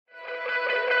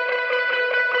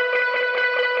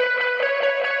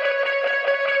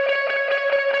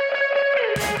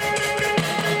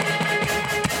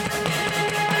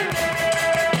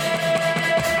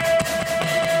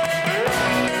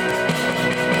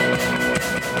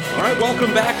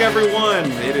Welcome back, everyone.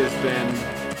 It has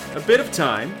been a bit of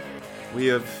time. We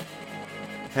have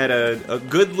had a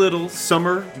good little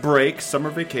summer break, summer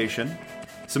vacation.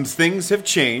 Some things have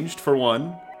changed. For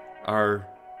one, our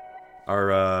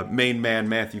main man,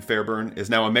 Matthew Fairburn, is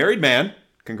now a married man.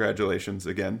 Congratulations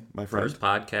again, my friend. First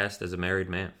podcast as a married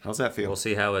man. How's that feel? We'll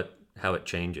see how it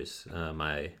changes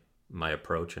my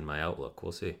approach and my outlook.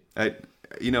 We'll see.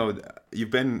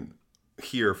 You've been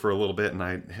here for a little bit, and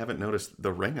I haven't noticed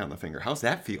the ring on the finger. How's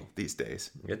that feel these days?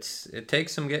 It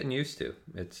takes some getting used to.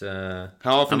 It's how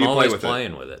often do you play with it? I'm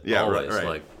always playing with it. Yeah, always.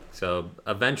 right. So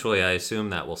eventually, I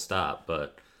assume that will stop,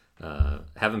 but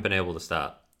haven't been able to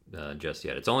stop just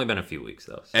yet. It's only been a few weeks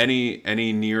though. So.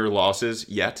 Any near losses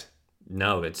yet?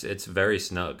 No, it's very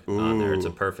snug on there. It's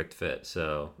a perfect fit.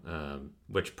 So,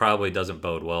 which probably doesn't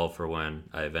bode well for when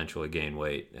I eventually gain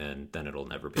weight, and then it'll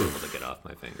never be able to get off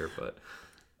my finger. But.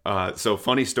 So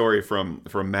funny story from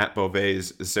Matt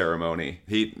Beauvais' ceremony.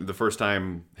 The first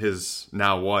time his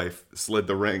now wife slid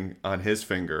the ring on his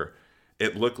finger,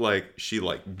 it looked like she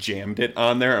jammed it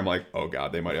on there. I'm like, oh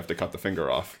god, they might have to cut the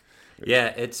finger off. Yeah,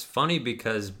 it's funny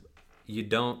because you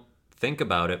don't think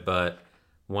about it, but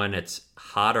when it's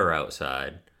hotter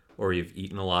outside or you've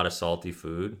eaten a lot of salty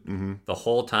food, the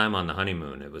whole time on the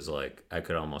honeymoon, it was like I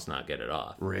could almost not get it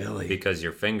off. Really? Because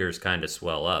your fingers kind of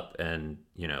swell up and,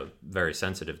 very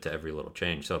sensitive to every little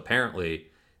change. So apparently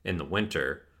in the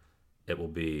winter,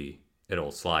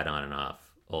 it'll slide on and off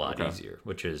a lot easier,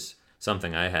 which is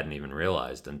something I hadn't even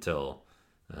realized until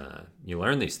you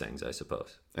learn these things, I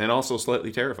suppose. And also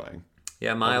slightly terrifying.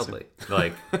 Yeah, mildly.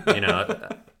 A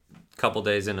couple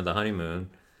days into the honeymoon,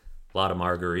 a lot of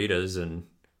margaritas and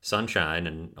sunshine,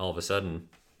 and all of a sudden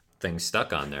things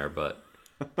stuck on there. But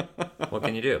what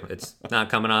can you do? It's not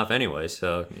coming off anyway,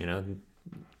 so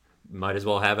might as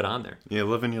well have it on there. You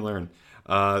live and you learn.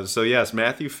 So yes,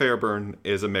 Matthew Fairburn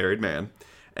is a married man,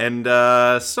 and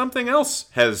something else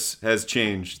has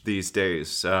changed these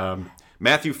days.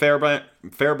 Matthew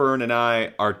Fairburn and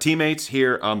I are teammates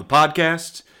here on the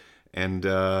podcast. And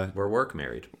we're work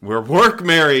married. We're work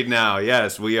married now.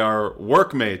 Yes, we are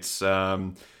workmates.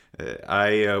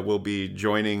 I will be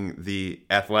joining the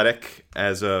Athletic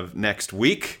as of next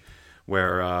week,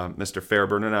 where Mr.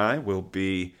 Fairburn and I will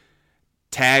be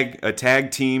a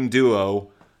tag team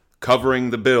duo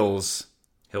covering the Bills.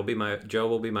 Joe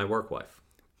will be my work wife.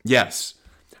 Yes,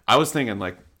 I was thinking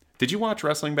did you watch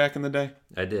wrestling back in the day?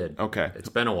 I did. Okay. It's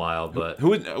been a while, but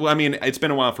it's been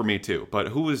a while for me too. But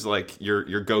who was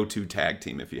your go-to tag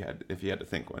team if you had to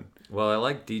think one? Well, I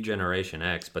like D-Generation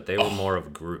X, but they were more of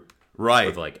a group.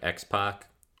 Right. With X-Pac.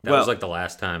 That was the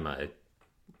last time I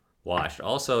watched.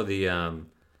 Also the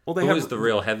who was the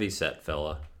real heavyset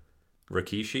fella?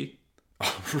 Rikishi?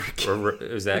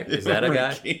 Is that a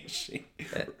guy?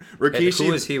 Rikishi.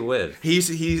 Who is he with?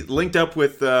 He linked up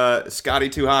with Scotty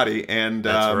 2 Hotty, and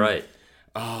that's right.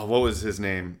 Oh, what was his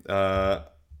name? I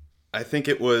think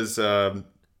it was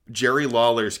Jerry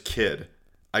Lawler's kid.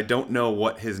 I don't know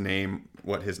what his name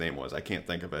was. I can't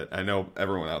think of it. I know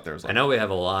everyone out there is I know we have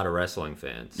a lot of wrestling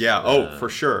fans. Yeah. For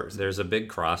sure. There's a big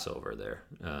crossover there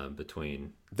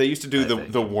between. They used to do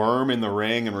the worm in the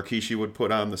ring, and Rikishi would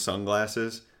put on the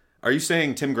sunglasses. Are you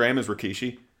saying Tim Graham is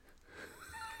Rikishi?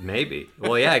 Maybe.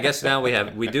 Well, yeah. I guess now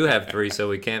we do have three, so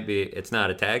we can't be. It's not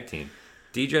a tag team.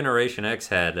 D-Generation X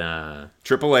had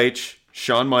Triple H,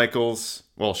 Shawn Michaels.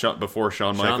 Well, before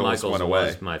Shawn Michaels went away,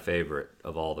 was my favorite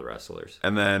of all the wrestlers.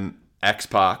 And then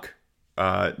X-Pac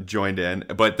joined in,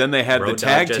 but then they had the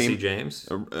tag team. Jesse James,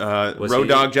 Road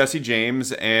Dogg Jesse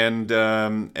James, and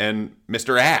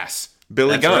Mr. Ass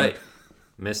Billy Gunn. Right.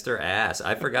 Mr. Ass.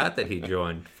 I forgot that he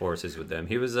joined forces with them.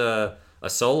 He was a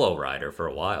solo rider for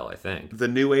a while, I think. The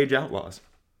New Age Outlaws.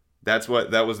 That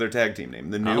was their tag team name.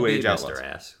 The New Age Outlaws. Mr.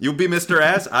 Ass. You'll be Mr.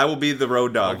 Ass. I will be the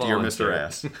Road Dogg. You're Mr.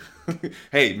 Ass.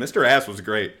 Hey, Mr. Ass was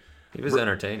great. He was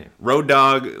entertaining. Road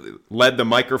Dogg led the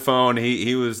microphone.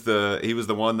 He was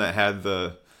the one that had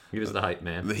the. He was the hype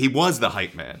man. He was the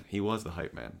hype man.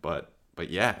 But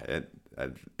yeah,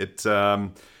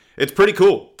 it's pretty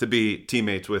cool to be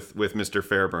teammates with Mr.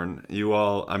 Fairburn.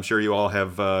 I'm sure you all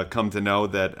have come to know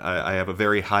that I have a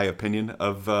very high opinion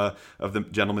of the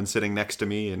gentleman sitting next to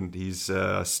me, and he's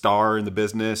a star in the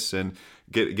business, and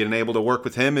getting able to work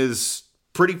with him is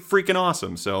pretty freaking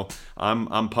awesome. So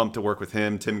I'm pumped to work with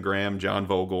him, Tim Graham, John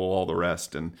Vogel, all the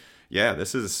rest, and yeah,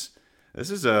 this is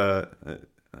I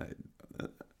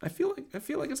feel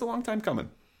like it's a long time coming.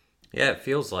 Yeah, it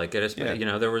feels like it.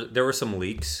 Yeah. There were some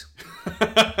leaks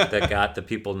that got the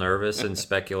people nervous and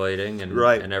speculating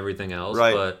and everything else.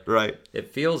 But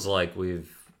it feels like we've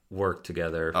worked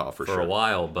together for sure. a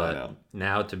while. But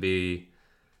now to be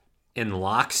in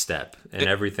lockstep in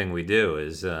everything we do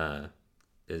is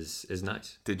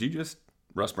nice. Did you just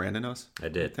Russ Brandon us? I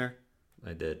did. Right there.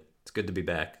 I did. It's good to be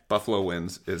back. Buffalo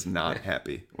Wins is not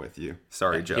happy with you.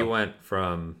 Sorry, Joe. He went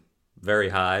from very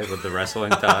high with the wrestling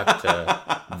talk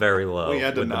to very low. We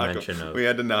had to with knock the mention him. of We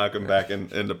had to knock him back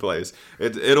into place.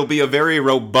 It'll be a very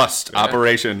robust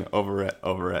operation over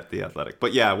at the Athletic.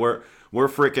 But yeah, we're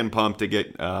freaking pumped to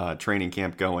get training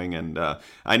camp going, and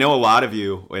I know a lot of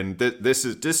you. And this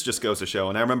just goes to show.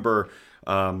 And I remember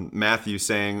Matthew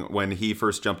saying when he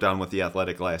first jumped on with the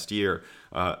Athletic last year,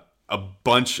 a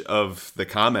bunch of the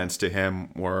comments to him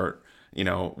were,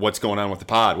 what's going on with the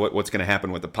pod? What's going to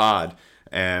happen with the pod?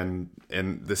 And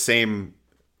the same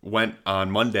went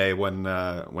on Monday when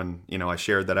I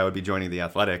shared that I would be joining the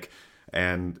Athletic,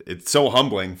 and it's so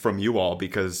humbling from you all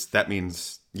because that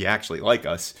means you actually like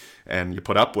us and you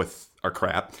put up with our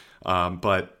crap.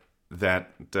 But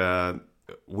that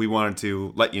we wanted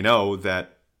to let you know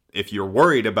that if you're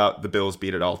worried about the Bills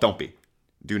beat at all, don't be.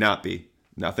 Do not be.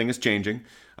 Nothing is changing.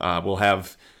 We'll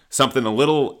have something a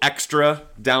little extra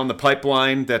down the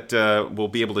pipeline that we'll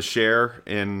be able to share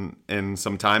in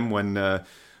some time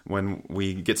when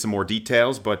we get some more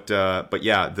details. But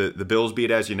yeah, the Bills beat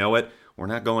as you know it. We're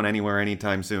not going anywhere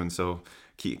anytime soon. So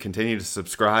continue to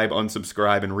subscribe,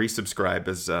 unsubscribe, and resubscribe,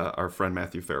 as our friend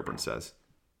Matthew Fairburn says.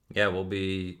 Yeah,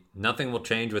 nothing will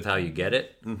change with how you get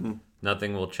it. Mm-hmm.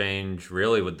 Nothing will change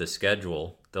really with the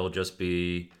schedule. There'll just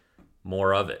be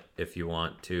more of it if you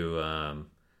want to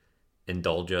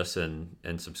indulge us and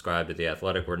subscribe to the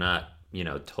Athletic. We're not,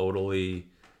 totally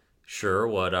sure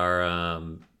what our,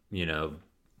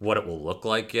 what it will look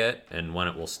like yet and when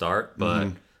it will start, but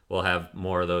we'll have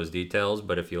more of those details.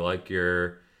 But if you like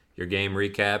your game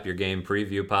recap, your game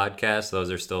preview podcast, those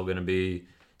are still going to be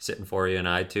sitting for you in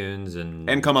iTunes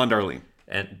and Come on, Darlene.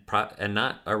 And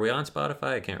not, are we on Spotify?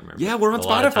 I can't remember. Yeah, we're on Spotify. Spotify. A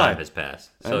lot of time has passed.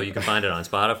 So you can find it on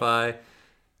Spotify,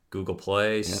 Google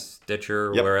Play,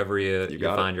 Stitcher, wherever you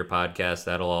find your podcast.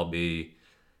 That'll all be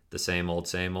the same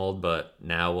old, but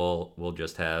now we'll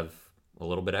just have a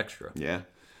little bit extra. Yeah.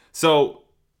 So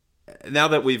now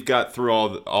that we've got through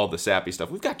all the sappy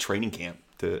stuff, we've got training camp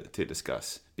to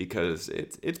discuss because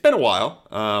it's been a while.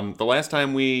 The last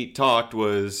time we talked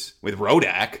was with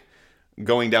Rodak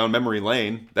going down memory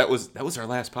lane. That was our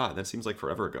last pod. That seems like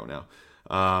forever ago now.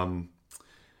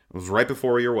 It was right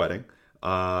before your wedding.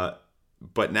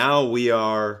 But now we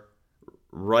are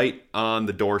right on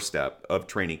the doorstep of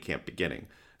training camp beginning.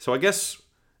 So I guess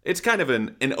it's kind of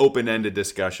an open-ended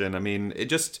discussion. I mean,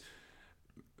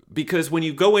 because when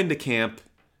you go into camp,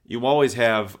 you always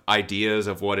have ideas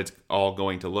of what it's all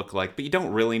going to look like, but you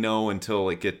don't really know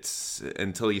until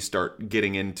you start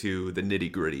getting into the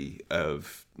nitty-gritty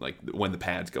of like when the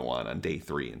pads go on day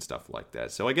 3 and stuff like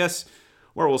that. So I guess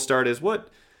where we'll start is what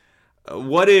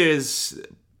is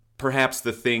perhaps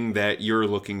the thing that you're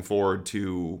looking forward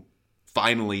to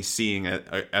finally seeing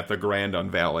at the grand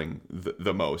unveiling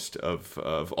the most of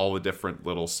all the different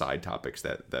little side topics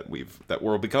that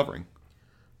we'll be covering.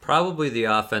 Probably the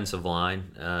offensive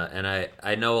line, and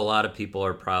I know a lot of people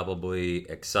are probably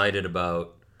excited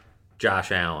about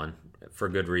Josh Allen for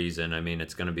good reason. I mean,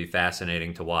 it's going to be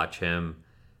fascinating to watch him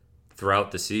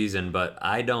throughout the season, but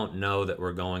I don't know that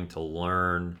we're going to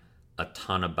learn a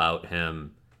ton about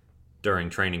him during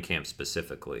training camp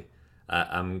specifically.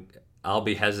 I'll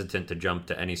be hesitant to jump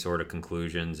to any sort of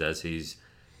conclusions as he's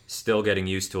still getting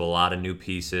used to a lot of new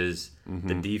pieces. Mm-hmm.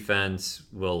 The defense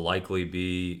will likely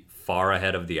be far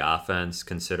ahead of the offense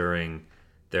considering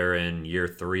they're in year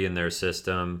 3 in their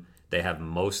system. They have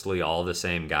mostly all the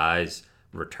same guys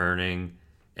returning,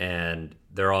 and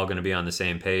they're all going to be on the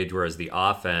same page, whereas the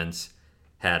offense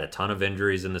had a ton of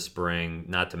injuries in the spring,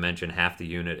 not to mention half the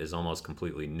unit is almost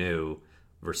completely new.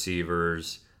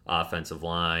 Receivers, offensive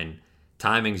line.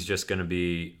 Timing's just going to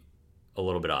be a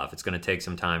little bit off. It's going to take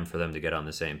some time for them to get on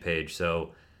the same page.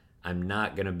 So I'm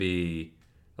not going to be...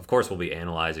 Of course, we'll be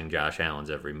analyzing Josh Allen's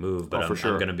every move, but I'm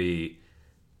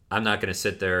not going to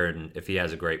sit there and if he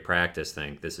has a great practice,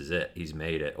 think this is it, he's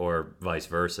made it, or vice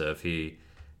versa. If he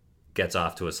gets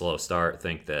off to a slow start,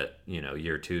 think that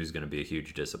year 2 is going to be a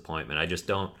huge disappointment. I just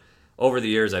don't. Over the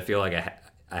years, I feel like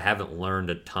I haven't learned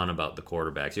a ton about the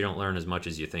quarterbacks. You don't learn as much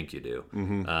as you think you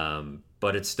do,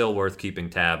 but it's still worth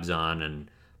keeping tabs on and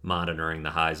monitoring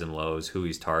the highs and lows, who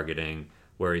he's targeting,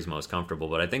 where he's most comfortable.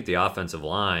 But I think the offensive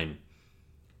line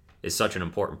is such an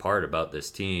important part about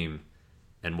this team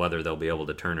and whether they'll be able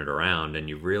to turn it around. And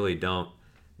you really don't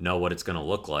know what it's going to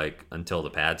look like until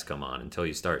the pads come on, until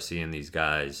you start seeing these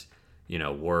guys,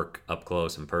 work up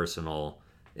close and personal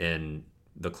in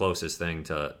the closest thing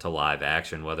to live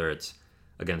action, whether it's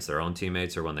against their own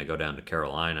teammates or when they go down to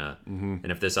Carolina.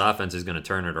 And if this offense is going to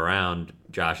turn it around,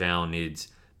 Josh Allen needs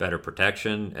better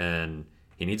protection and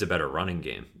he needs a better running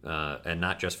game, and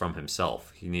not just from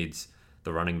himself. He needs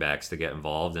the running backs to get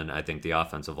involved, and I think the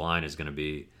offensive line is going to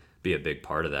be a big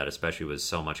part of that, especially with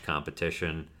so much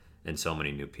competition and so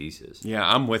many new pieces. Yeah,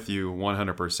 I'm with you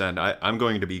 100%. I'm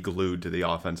going to be glued to the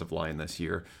offensive line this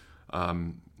year. I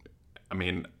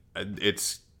mean,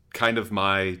 it's kind of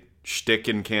my shtick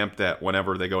in camp that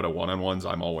whenever they go to one-on-ones,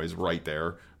 I'm always right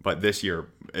there. But this year,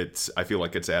 I feel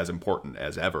like it's as important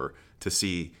as ever to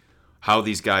see how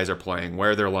these guys are playing,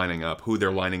 where they're lining up, who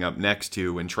they're lining up next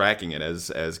to, and tracking it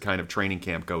as kind of training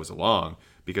camp goes along.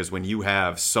 Because when you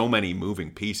have so many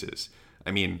moving pieces,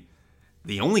 I mean,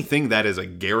 the only thing that is a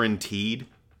guaranteed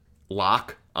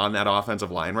lock on that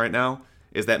offensive line right now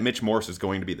is that Mitch Morse is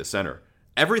going to be the center.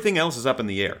 Everything else is up in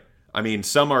the air. I mean,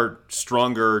 some are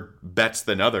stronger bets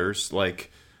than others,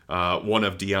 like one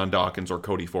of Deion Dawkins or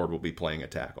Cody Ford will be playing a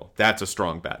tackle. That's a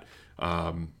strong bet.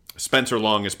 Spencer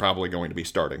Long is probably going to be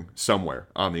starting somewhere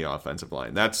on the offensive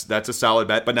line. That's a solid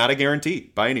bet, but not a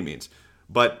guarantee by any means.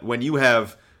 But when you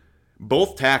have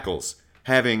both tackles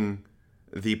having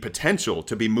the potential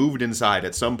to be moved inside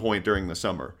at some point during the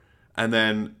summer, and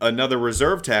then another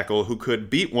reserve tackle who could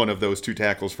beat one of those two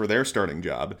tackles for their starting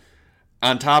job,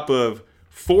 on top of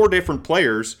 4 different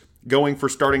players going for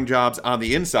starting jobs on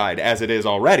the inside as it is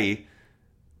already,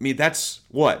 I mean, that's,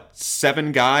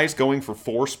 7 guys going for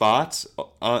 4 spots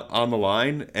on the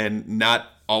line, and not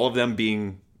all of them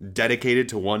being dedicated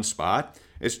to one spot.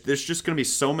 There's just going to be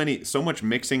so much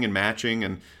mixing and matching,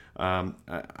 and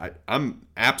I'm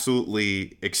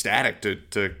absolutely ecstatic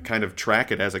to kind of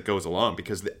track it as it goes along,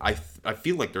 because I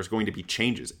feel like there's going to be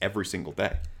changes every single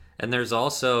day. And there's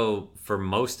also, for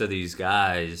most of these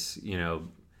guys,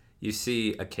 you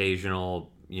see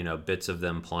occasional, bits of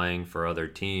them playing for other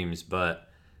teams, but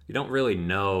you don't really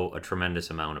know a tremendous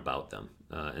amount about them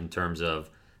in terms of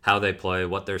how they play,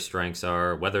 what their strengths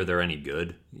are, whether they're any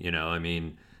good.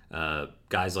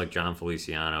 Guys like John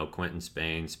Feliciano, Quentin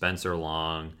Spain, Spencer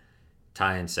Long,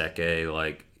 Ty Nseke,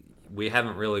 like, we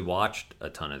haven't really watched a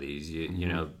ton of these,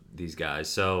 these guys.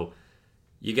 So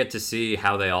you get to see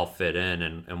how they all fit in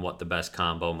and what the best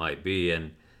combo might be.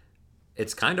 And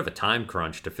it's kind of a time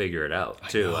crunch to figure it out,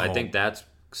 too. I think that's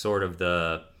sort of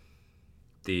the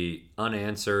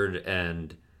unanswered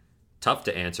and tough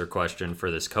to answer question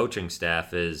for this coaching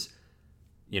staff is,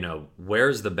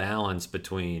 where's the balance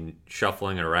between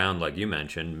shuffling it around, like you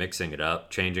mentioned, mixing it up,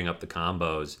 changing up the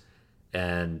combos,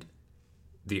 and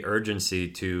the urgency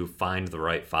to find the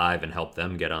right 5 and help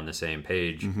them get on the same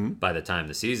page by the time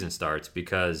the season starts,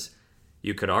 because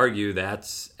you could argue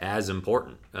that's as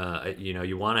important.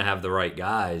 You want to have the right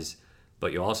guys,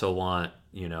 but you also want,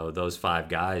 those 5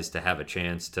 guys to have a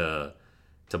chance to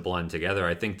blend together.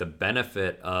 I think the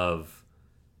benefit of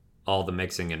all the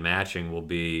mixing and matching will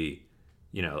be,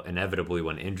 inevitably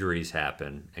when injuries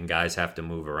happen and guys have to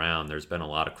move around. There's been a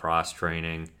lot of cross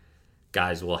training.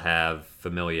 Guys will have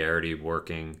familiarity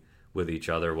working with each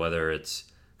other, whether it's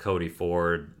Cody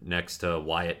Ford next to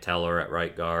Wyatt Teller at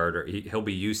right guard, or he'll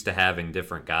be used to having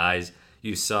different guys.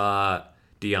 You saw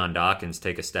Deion Dawkins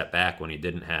take a step back when he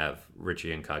didn't have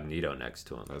Richie Incognito next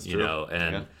to him. That's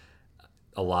true.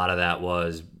 A lot of that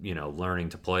was, learning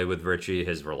to play with Richie,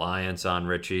 his reliance on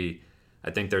Richie.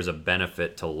 I think there's a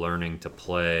benefit to learning to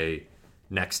play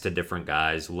next to different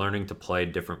guys, learning to play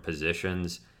different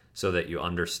positions so that you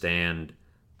understand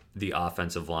the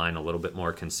offensive line a little bit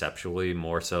more conceptually,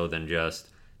 more so than just,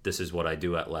 this is what I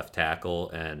do at left tackle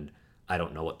and I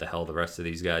don't know what the hell the rest of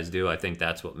these guys do. I think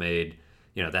that's what makes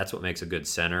a good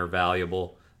center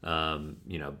valuable.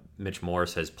 Mitch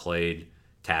Morse has played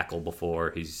tackle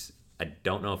before. I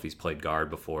don't know if he's played guard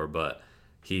before, but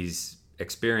he's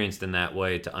experienced in that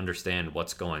way to understand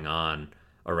what's going on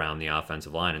around the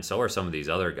offensive line. And so are some of these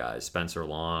other guys. Spencer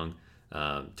Long,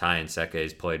 Ty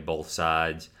Nseke's played both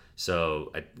sides.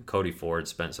 So Cody Ford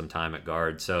spent some time at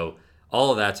guard. So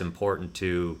all of that's important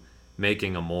to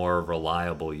making a more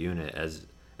reliable unit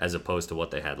as opposed to what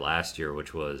they had last year,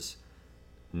 which was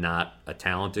not a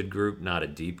talented group, not a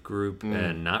deep group,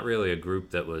 and not really a group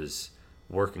that was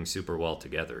working super well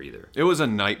together either. It was a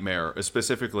nightmare,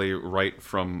 specifically right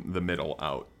from the middle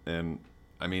out. And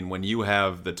I mean, when you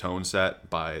have the tone set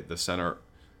by the center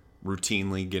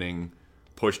routinely getting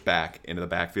pushed back into the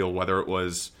backfield, whether it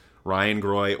was Ryan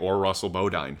Groy or Russell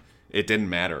Bodine, it didn't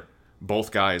matter.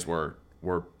 Both guys were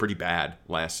pretty bad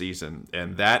last season,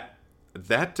 and that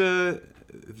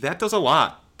does a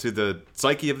lot to the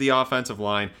psyche of the offensive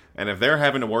line. And if they're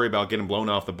having to worry about getting blown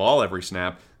off the ball every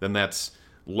snap, then that's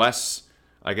less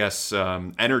I guess,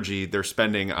 energy they're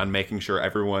spending on making sure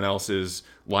everyone else is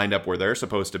lined up where they're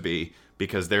supposed to be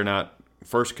because they're not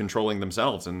first controlling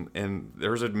themselves. And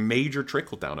there's a major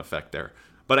trickle-down effect there.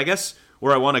 But I guess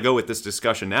where I want to go with this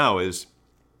discussion now is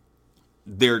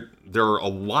there are a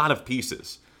lot of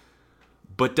pieces,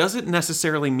 but does it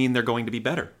necessarily mean they're going to be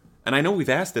better? And I know we've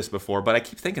asked this before, but I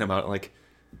keep thinking about it like,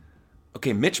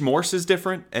 okay, Mitch Morse is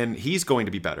different, and he's going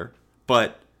to be better.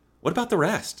 But what about the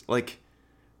rest? Like,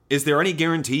 is there any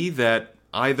guarantee that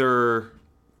either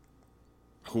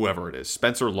whoever it is,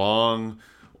 Spencer Long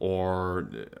or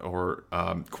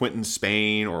Quentin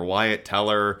Spain or Wyatt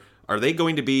Teller, are they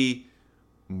going to be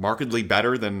markedly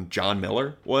better than John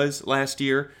Miller was last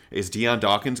year? Is Dion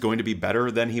Dawkins going to be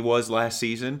better than he was last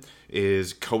season?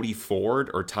 Is Cody Ford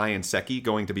or Ty Nsekhe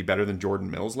going to be better than Jordan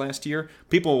Mills last year?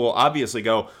 People will obviously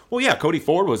go, well, yeah, Cody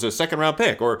Ford was a second-round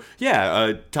pick. Or,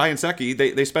 yeah, Ty Nsekhe,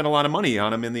 they spent a lot of money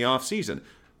on him in the offseason.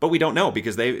 But we don't know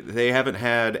because they haven't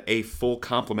had a full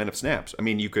complement of snaps. I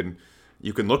mean, you can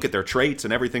look at their traits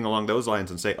and everything along those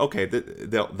lines and say, okay,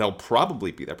 they'll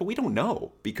probably be there. But we don't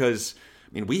know because,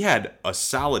 I mean, we had a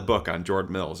solid book on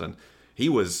Jordan Mills, and he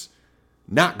was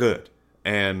not good.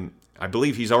 And I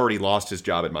believe he's already lost his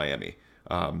job at Miami.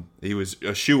 He was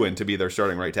a shoo-in to be their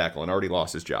starting right tackle and already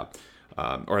lost his job.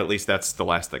 Or at least that's the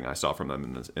last thing I saw from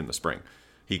them in the spring.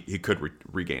 He could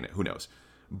regain it. Who knows?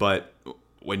 But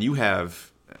when you have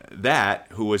that,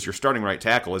 who was your starting right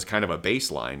tackle, is kind of a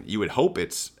baseline, you would hope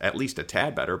it's at least a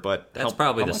tad better. But that's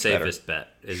probably the safest better?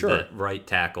 bet is Sure. that right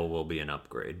tackle will be an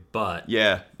upgrade. But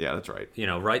yeah, that's right.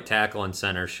 Right tackle and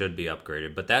center should be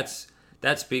upgraded. But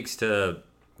that speaks to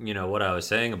what I was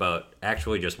saying about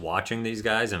actually just watching these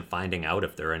guys and finding out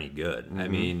if they're any good. Mm-hmm. I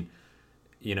mean,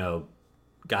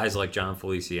 guys like John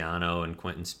Feliciano and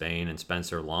Quentin Spain and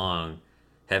Spencer Long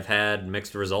have had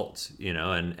mixed results,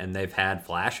 and they've had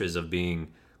flashes of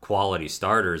being quality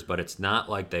starters, but it's not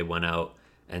like they went out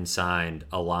and signed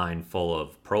a line full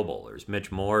of Pro Bowlers.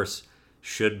 Mitch Morse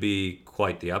should be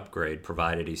quite the upgrade,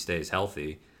 provided he stays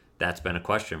healthy. That's been a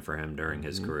question for him during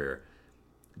his career.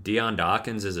 Dion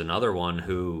Dawkins is another one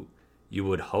who you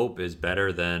would hope is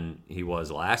better than he was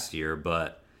last year,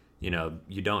 but,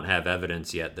 you don't have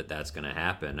evidence yet that that's going to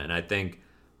happen. And I think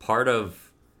part of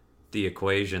the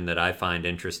equation that I find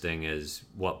interesting is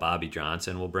what Bobby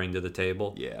Johnson will bring to the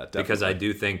table. Yeah, definitely. Because I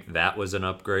do think that was an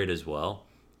upgrade as well.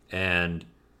 And,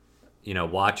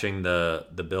 watching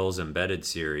the Bills Embedded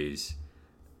series,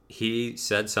 he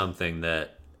said something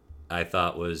that I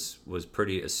thought was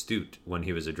pretty astute when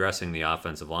he was addressing the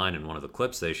offensive line in one of the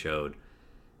clips they showed.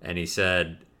 And he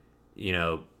said,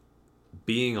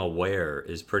 being aware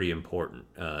is pretty important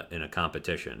in a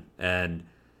competition. And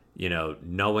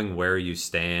knowing where you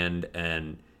stand,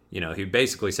 and he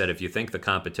basically said if you think the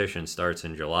competition starts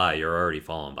in July, you're already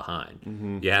falling behind.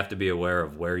 Mm-hmm. You have to be aware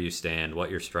of where you stand,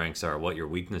 what your strengths are, what your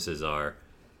weaknesses are.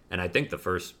 And I think the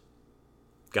first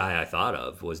guy I thought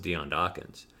of was Dion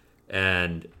Dawkins.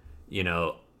 And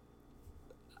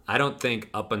I don't think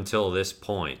up until this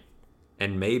point,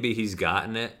 and maybe he's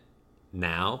gotten it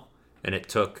now, and it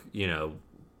took LaShawn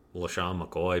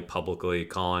McCoy publicly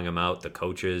calling him out, the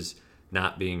coaches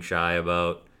not being shy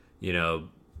about,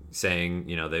 saying,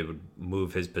 they would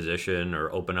move his position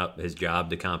or open up his job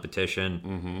to competition.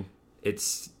 Mm-hmm.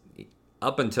 It's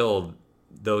up until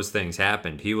those things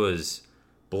happened, he was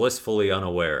blissfully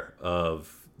unaware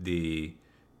of the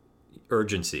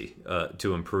urgency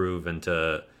to improve and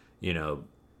to,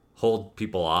 hold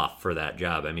people off for that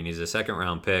job. I mean, he's a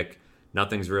second-round pick.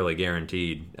 Nothing's really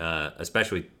guaranteed,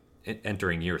 especially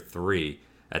entering year 3.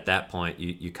 At that point,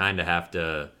 you kind of have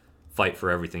to fight for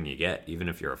everything you get, even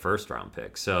if you're a first-round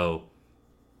pick. So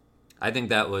I think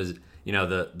that was,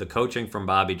 the coaching from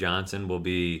Bobby Johnson will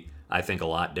be, I think, a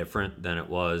lot different than it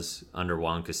was under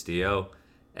Juan Castillo.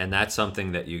 And that's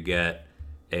something that you get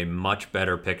a much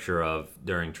better picture of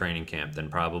during training camp than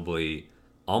probably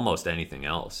almost anything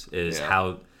else, is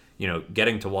how,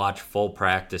 getting to watch full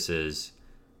practices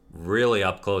really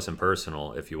up close and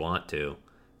personal, if you want to,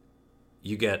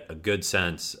 you get a good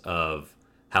sense of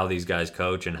how these guys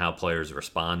coach and how players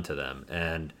respond to them.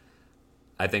 And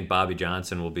I think Bobby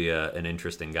Johnson will be an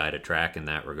interesting guy to track in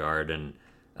that regard. And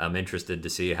I'm interested to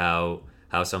see how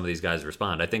some of these guys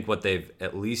respond. I think what they've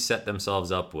at least set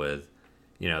themselves up with,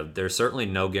 there's certainly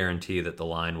no guarantee that the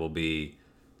line will be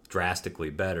drastically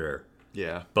better.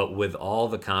 Yeah. But with all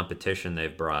the competition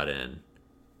they've brought in,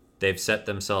 they've set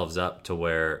themselves up to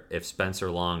where if Spencer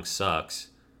Long sucks,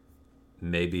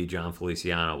 maybe John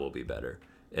Feliciano will be better.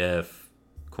 If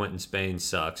Quentin Spain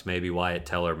sucks, maybe Wyatt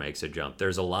Teller makes a jump.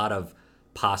 There's a lot of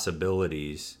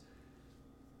possibilities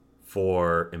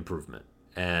for improvement.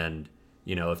 And,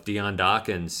 if Dion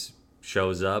Dawkins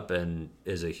shows up and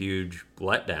is a huge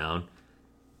letdown,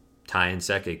 Ty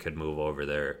Inseki could move over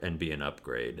there and be an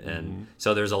upgrade. And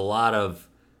so there's a lot of,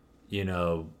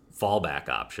 fallback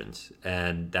options.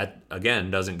 And that, again,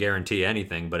 doesn't guarantee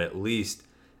anything, but at least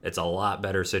it's a lot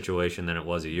better situation than it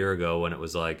was a year ago when it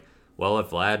was like, well, if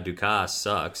Vlad Ducasse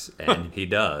sucks, and he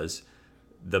does,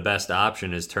 the best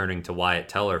option is turning to Wyatt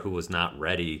Teller, who was not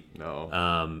ready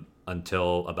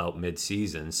until about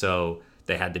mid-season. So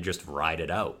they had to just ride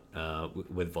it out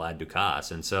with Vlad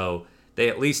Ducasse. And so they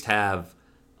at least have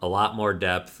a lot more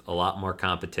depth, a lot more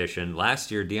competition.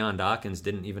 Last year, Dion Dawkins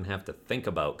didn't even have to think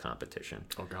about competition.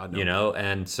 Oh, God, no.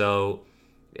 And so...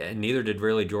 And neither did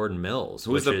really Jordan Mills,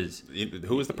 who was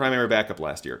the primary backup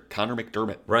last year? Connor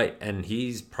McDermott. Right, and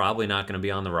he's probably not going to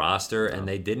be on the roster, and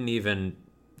they didn't even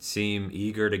seem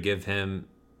eager to give him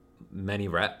many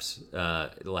reps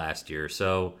last year.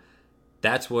 So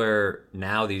that's where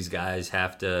now these guys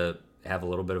have to have a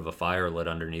little bit of a fire lit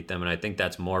underneath them, and I think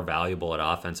that's more valuable at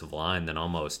offensive line than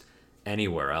almost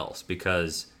anywhere else,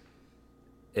 because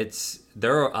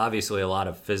there are obviously a lot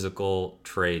of physical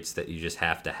traits that you just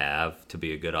have to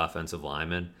be a good offensive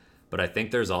lineman, but I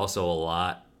think there's also a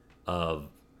lot of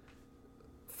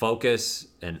focus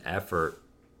and effort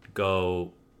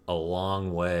go a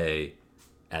long way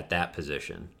at that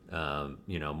position,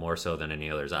 more so than any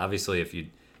others. Obviously, if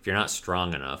you're not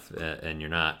strong enough and you're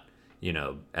not,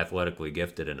 athletically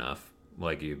gifted enough,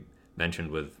 like you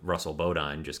mentioned with Russell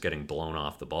Bodine just getting blown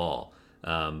off the ball,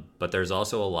 but there's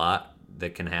also a lot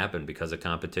that can happen because of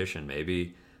competition.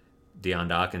 Maybe Dion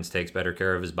Dawkins takes better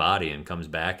care of his body and comes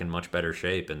back in much better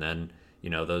shape, and then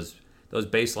those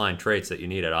baseline traits that you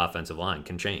need at offensive line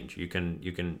can change. You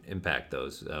can impact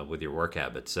those with your work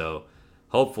habits. So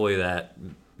hopefully that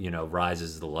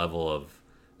rises the level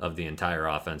of the entire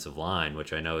offensive line,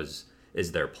 which I know is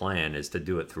their plan, is to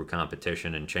do it through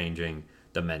competition and changing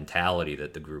the mentality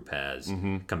that the group has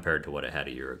compared to what it had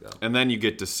a year ago. And then you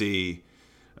get to see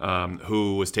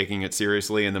who was taking it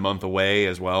seriously in the month away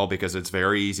as well, because it's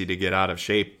very easy to get out of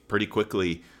shape pretty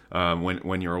quickly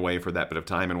when you're away for that bit of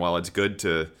time. And while it's good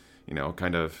to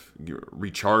kind of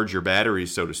recharge your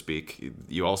batteries, so to speak,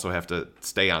 you also have to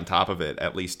stay on top of it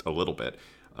at least a little bit.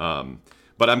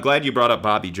 But I'm glad you brought up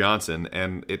Bobby Johnson,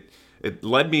 and it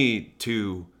led me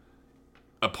to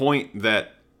a point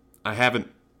that I haven't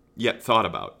yet thought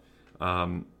about.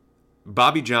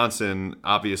 Bobby Johnson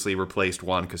obviously replaced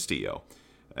Juan Castillo.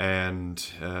 And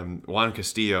Juan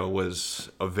Castillo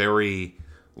was a very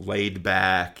laid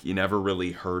back, you never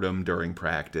really heard him during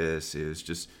practice. It was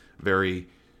just very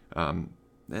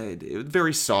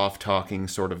soft talking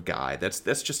sort of guy.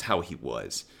 That's just how he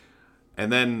was.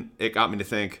 And then it got me to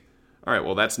think, all right,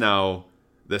 well, that's now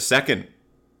the second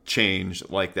change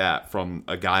like that from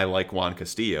a guy like Juan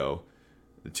Castillo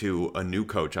to a new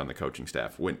coach on the coaching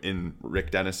staff, in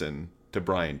Rick Dennison to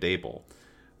Brian Dable.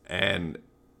 And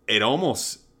it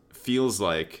almost feels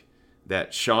like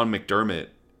that Sean McDermott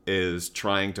is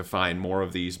trying to find more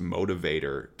of these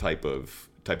motivator type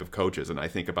of coaches. And I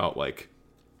think about like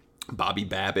Bobby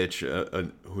Babich,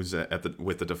 who's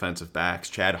with the defensive backs.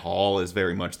 Chad Hall is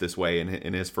very much this way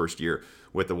in his first year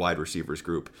with the wide receivers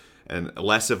group, and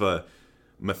less of a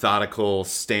methodical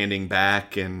standing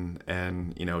back and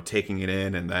taking it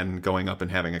in and then going up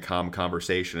and having a calm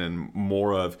conversation, and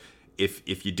more of,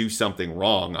 if you do something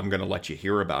wrong, I'm going to let you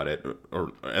hear about it,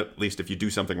 or at least if you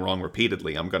do something wrong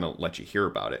repeatedly, I'm going to let you hear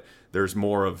about it. There's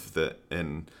more of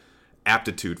an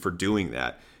aptitude for doing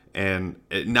that, and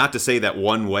not to say that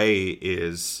one way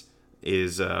is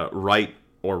right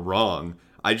or wrong.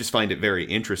 I just find it very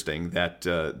interesting that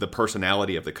the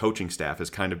personality of the coaching staff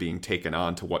is kind of being taken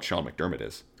on to what Sean McDermott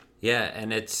is. Yeah,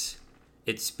 and it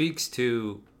speaks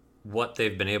to what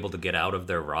they've been able to get out of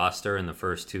their roster in the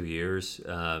first 2 years.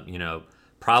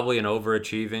 Probably an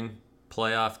overachieving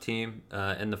playoff team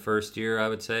in the first year, I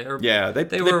would say. Or yeah,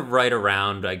 they were right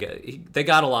around. I guess they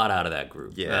got a lot out of that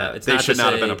group. Yeah, they should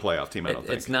not have been a playoff team. I don't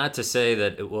think it's not to say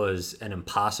that it was an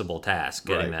impossible task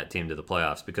getting that team to the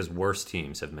playoffs, because worse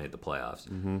teams have made the playoffs.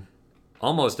 Mm-hmm.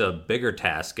 Almost a bigger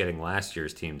task getting last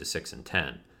year's team to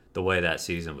 6-10. The way that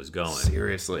season was going.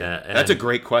 Seriously, that's a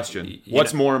great question.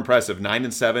 What's more impressive,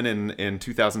 9-7 in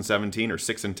 2017 or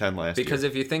 6-10 last year? Because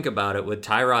if you think about it, with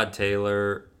Tyrod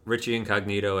Taylor, Richie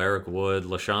Incognito, Eric Wood,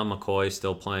 LaShawn McCoy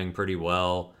still playing pretty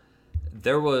well,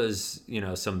 there was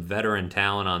some veteran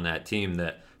talent on that team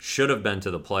that should have been to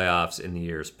the playoffs in the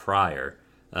years prior.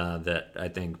 That I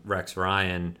think Rex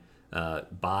Ryan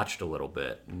botched a little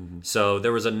bit. Mm-hmm. So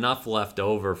there was enough left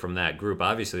over from that group.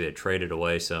 Obviously, they traded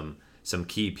away some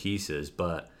key pieces,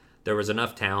 but there was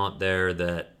enough talent there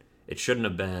that it shouldn't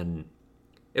have been.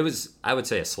 It was, I would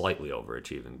say, a slightly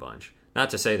overachieving bunch. Not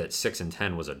to say that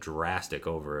 6-10 was a drastic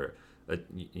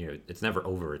it's never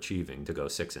overachieving to go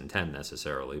 6-10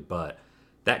 necessarily, but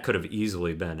that could have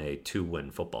easily been a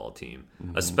 2-win football team,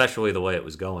 especially the way it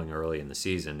was going early in the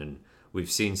season. And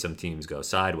we've seen some teams go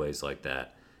sideways like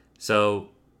that. So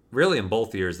really in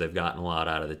both years, they've gotten a lot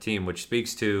out of the team, which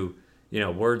speaks to,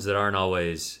 words that aren't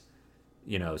always,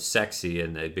 sexy,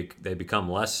 and they become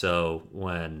less so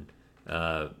when,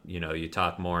 you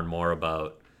talk more and more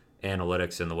about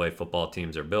analytics and the way football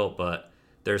teams are built. But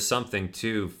there's something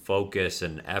to focus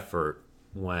and effort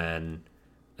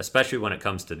especially when it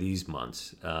comes to these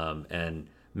months, and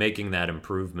making that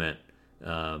improvement,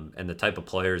 and the type of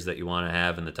players that you want to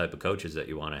have and the type of coaches that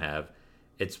you want to have.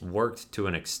 It's worked to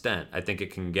an extent. I think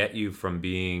it can get you from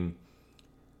being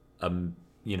a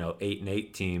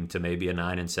 8-8 team to maybe a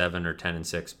 9-7 or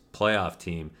 10-6 playoff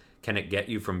team. Can it get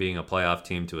you from being a playoff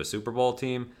team to a Super Bowl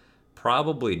team?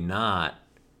 Probably not,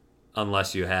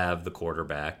 unless you have the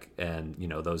quarterback and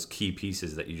those key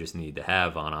pieces that you just need to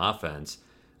have on offense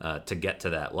to get to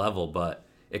that level. But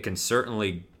it can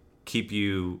certainly keep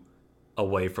you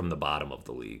away from the bottom of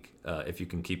the league if you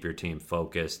can keep your team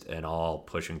focused and all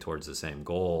pushing towards the same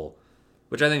goal,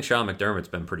 which I think Sean McDermott's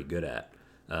been pretty good at.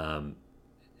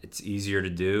 It's easier to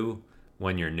do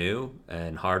when you're new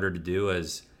and harder to do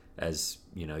as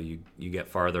you get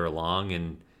farther along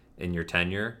in your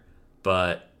tenure.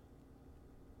 But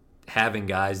having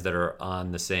guys that are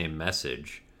on the same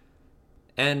message,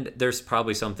 and there's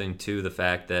probably something to the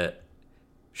fact that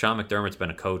Sean McDermott's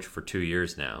been a coach for 2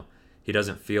 years now. He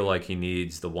doesn't feel like he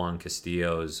needs the Juan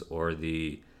Castillos or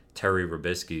the Terry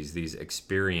Robiskis, these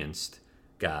experienced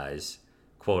guys,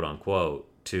 quote unquote,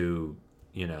 to,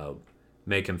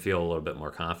 make him feel a little bit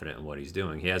more confident in what he's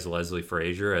doing. He has Leslie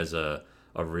Frazier as a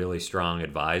really strong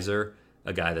advisor,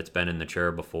 a guy that's been in the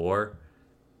chair before,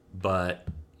 but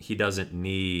he doesn't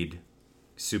need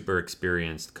super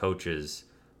experienced coaches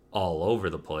all over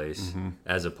the place,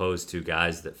 as opposed to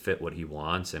guys that fit what he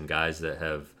wants and guys that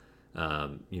have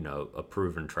a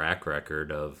proven track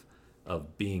record of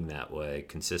being that way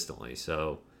consistently.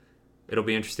 So it'll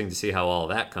be interesting to see how all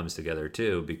that comes together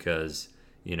too, because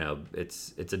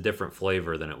it's a different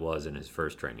flavor than it was in his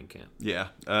first training camp. Yeah,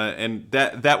 and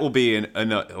that will be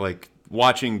like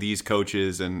watching these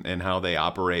coaches and how they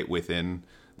operate within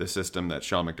the system that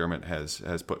Sean McDermott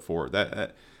has put forward.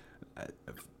 That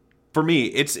for me,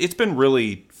 it's been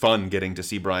really fun getting to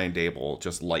see Brian Daboll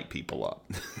just light people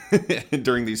up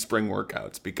during these spring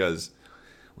workouts, because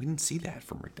we didn't see that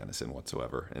from Rick Dennison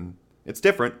whatsoever, and it's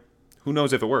different. Who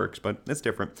knows if it works, but it's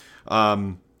different.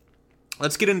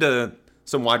 Let's get into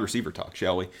some wide receiver talk,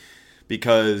 shall we?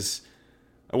 Because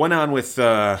I went on with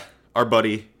our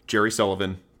buddy Jerry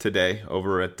Sullivan today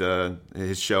over at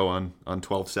his show on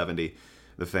 1270,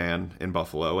 The Fan in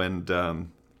Buffalo, and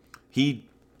he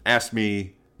asked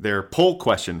me their poll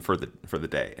question for the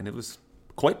day, and it was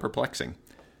quite perplexing.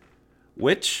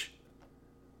 Which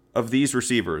of these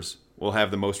receivers will have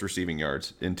the most receiving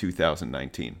yards in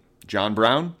 2019? John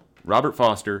Brown, Robert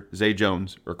Foster, Zay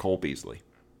Jones, or Cole Beasley?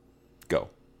 Go.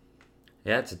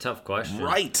 Yeah, it's a tough question.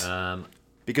 Right.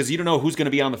 Because you don't know who's going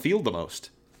to be on the field the most,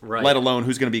 right? Let alone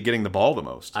who's going to be getting the ball the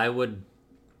most.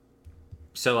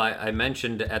 So I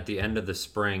mentioned at the end of the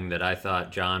spring that I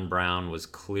thought John Brown was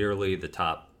clearly the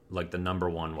top, like the number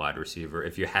one wide receiver,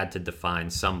 if you had to define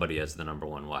somebody as the number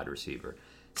one wide receiver.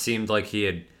 Seemed like he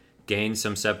had gained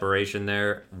some separation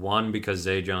there. One, because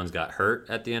Zay Jones got hurt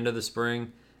at the end of the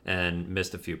spring and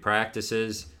missed a few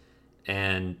practices.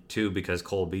 And two, because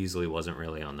Cole Beasley wasn't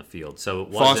really on the field. So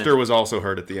Foster was also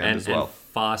hurt at the end as well. And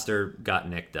Foster got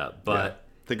nicked up. But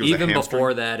yeah, even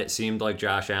before that, it seemed like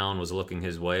Josh Allen was looking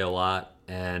his way a lot,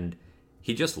 and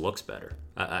he just looks better.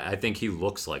 I think he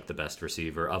looks like the best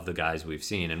receiver of the guys we've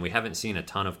seen. And we haven't seen a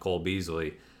ton of Cole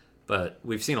Beasley, but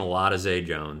we've seen a lot of Zay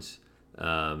Jones,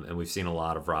 and we've seen a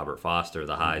lot of Robert Foster,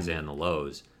 the highs and the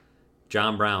lows.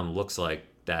 John Brown looks like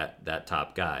that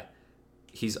top guy.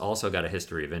 He's also got a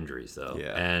history of injuries, though.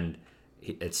 Yeah. And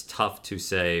it's tough to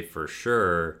say for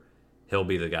sure he'll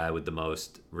be the guy with the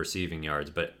most receiving yards.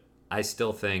 But I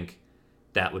still think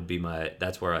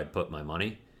that's where I'd put my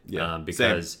money. Yeah,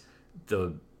 because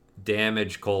the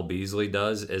damage Cole Beasley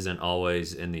does isn't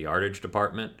always in the yardage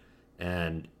department.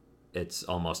 And it's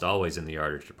almost always in the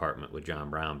yardage department with John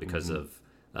Brown because of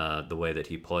the way that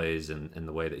he plays and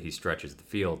the way that he stretches the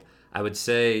field. I would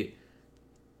say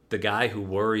the guy who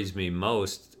worries me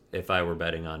most, if I were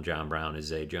betting on John Brown, is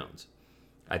Zay Jones.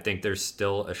 I think there's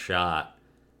still a shot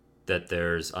that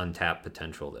there's untapped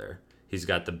potential there. He's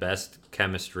got the best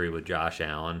chemistry with Josh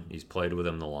Allen. He's played with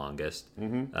him the longest,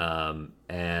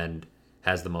 and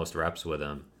has the most reps with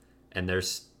him. And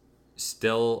there's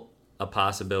still a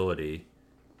possibility.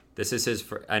 This is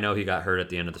I know he got hurt at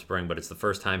the end of the spring, but it's the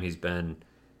first time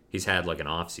he's had like an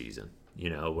off season,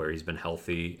 where he's been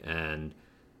healthy, and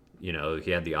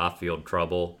he had the off-field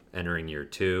trouble entering year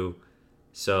 2.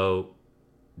 So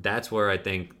that's where I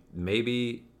think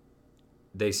maybe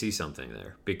they see something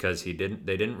there, because they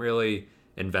didn't really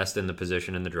invest in the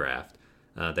position in the draft.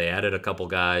 They added a couple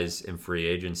guys in free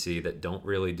agency that don't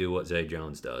really do what Zay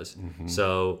Jones does. Mm-hmm.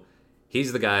 So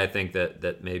he's the guy I think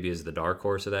that maybe is the dark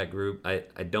horse of that group.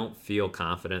 I don't feel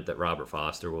confident that Robert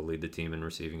Foster will lead the team in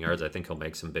receiving yards. I think he'll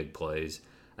make some big plays.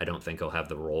 I don't think he'll have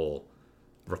the role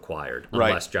required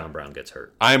unless John Brown gets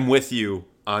hurt. I'm with you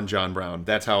on John Brown.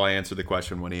 That's how I answered the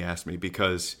question when he asked me,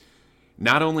 because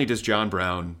not only does John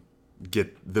Brown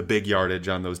get the big yardage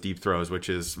on those deep throws, which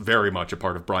is very much a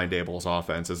part of Brian Daboll's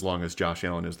offense as long as Josh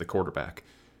Allen is the quarterback,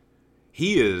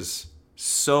 he is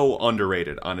so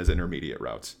underrated on his intermediate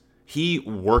routes. He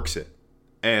works it,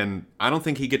 and I don't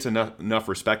think he gets enough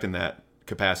respect in that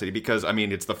capacity, because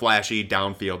it's the flashy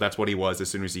downfield. That's what he was as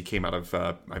soon as he came out of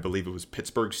I believe it was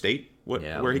Pittsburgh State,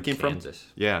 where he came Kansas.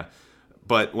 from. Yeah,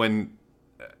 but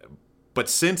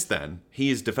since then he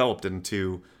has developed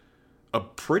into a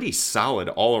pretty solid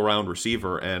all-around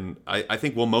receiver, and I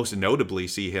think we'll most notably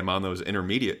see him on those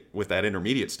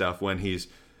intermediate stuff when he's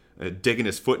digging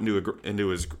his foot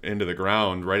into the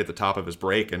ground right at the top of his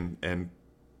break and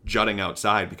jutting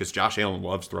outside, because Josh Allen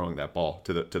loves throwing that ball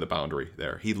to the boundary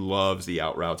there. He loves the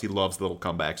out routes. He loves the little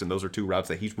comebacks, and those are two routes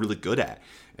that he's really good at.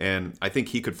 And I think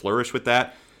he could flourish with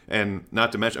that. And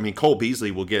not to mention, Cole Beasley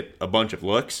will get a bunch of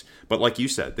looks, but like you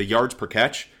said, the yards per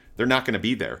catch, they're not going to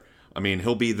be there.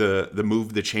 He'll be the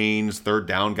move the chains, third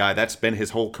down guy. That's been his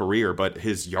whole career, but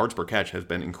his yards per catch has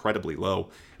been incredibly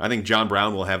low. I think John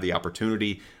Brown will have the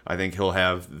opportunity. I think he'll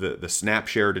have the snap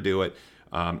share to do it,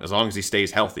 as long as he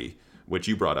stays healthy, which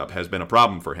you brought up has been a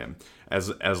problem for him.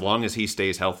 As long as he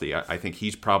stays healthy, I think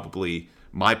he's probably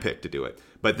my pick to do it.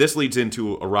 But this leads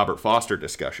into a Robert Foster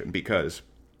discussion, because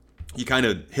you kind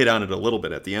of hit on it a little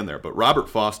bit at the end there. But Robert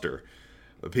Foster,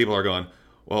 people are going,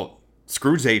 well,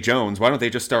 screw Zay Jones. Why don't they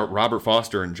just start Robert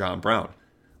Foster and John Brown?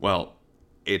 Well,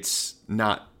 it's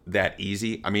not that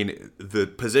easy. The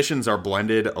positions are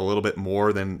blended a little bit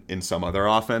more than in some other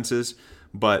offenses,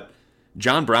 but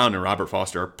John Brown and Robert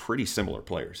Foster are pretty similar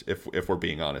players, if we're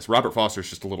being honest. Robert Foster's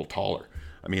just a little taller.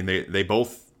 They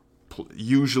both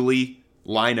usually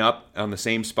line up on the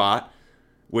same spot,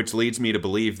 which leads me to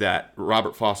believe that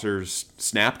Robert Foster's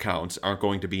snap counts aren't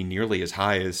going to be nearly as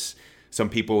high as some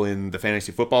people in the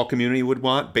fantasy football community would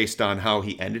want, based on how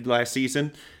he ended last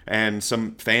season, and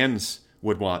some fans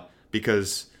would want,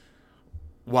 because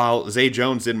while Zay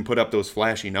Jones didn't put up those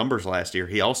flashy numbers last year,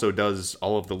 he also does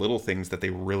all of the little things that they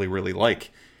really, really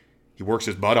like. He works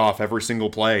his butt off every single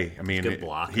play. Good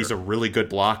blocker. He's a really good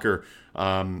blocker.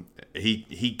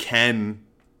 He can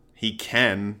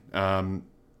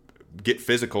get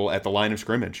physical at the line of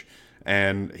scrimmage,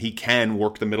 and he can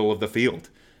work the middle of the field.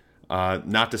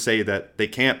 Not to say that they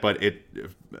can't,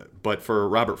 but for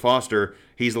Robert Foster,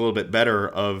 he's a little bit better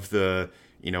of the,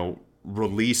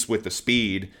 release with the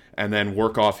speed and then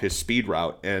work off his speed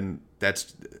route. And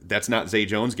that's not Zay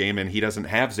Jones' game, and he doesn't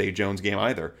have Zay Jones' game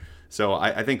either. So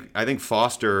I think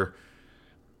Foster,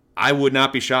 I would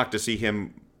not be shocked to see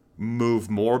him move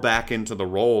more back into the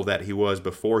role that he was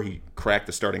before he cracked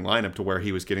the starting lineup, to where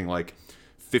he was getting like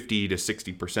 50 to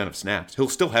 60% of snaps. He'll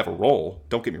still have a role.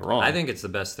 Don't get me wrong. I think it's the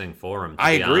best thing for him, to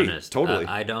I be agree, honest. totally.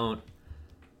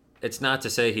 It's not to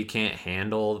say he can't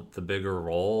handle the bigger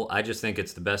role. I just think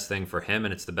it's the best thing for him,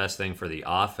 and it's the best thing for the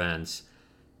offense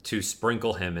to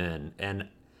sprinkle him in. And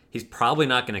he's probably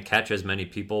not going to catch as many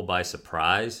people by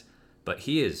surprise, but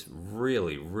he is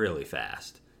really, really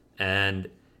fast.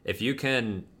 And if you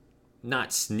can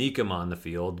not sneak him on the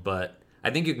field, but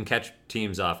I think you can catch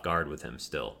teams off guard with him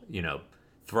still.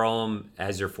 Throw him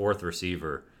as your fourth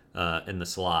receiver in the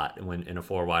slot when in a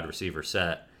 4 wide receiver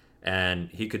set, and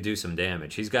he could do some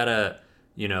damage. He's got to,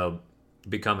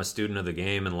 become a student of the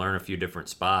game and learn a few different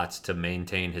spots to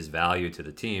maintain his value to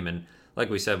the team. And like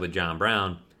we said with John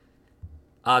Brown,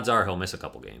 odds are he'll miss a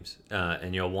couple games,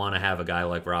 and you'll want to have a guy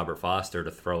like Robert Foster to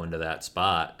throw into that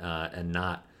spot and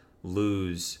not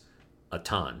lose a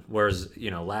ton. Whereas,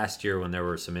 last year when there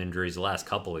were some injuries, the last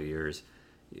couple of years,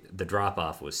 the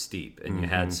drop-off was steep, and you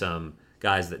had some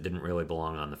guys that didn't really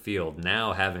belong on the field.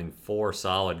 Now having 4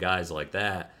 solid guys like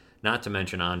that, not to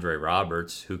mention Andre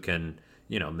Roberts, who can,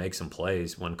 make some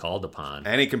plays when called upon.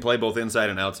 And he can play both inside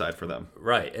and outside for them.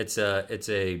 Right. It's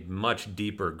a much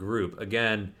deeper group.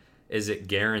 Again, is it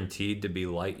guaranteed to be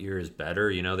light years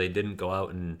better? They didn't go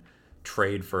out and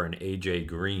trade for an A.J.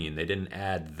 Green. They didn't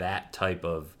add that type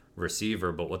of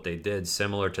receiver, but what they did,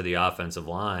 similar to the offensive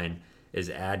line, is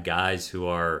add guys who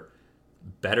are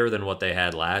better than what they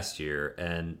had last year.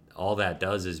 And all that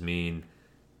does is mean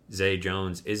Zay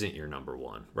Jones isn't your number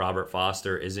one. Robert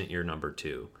Foster isn't your number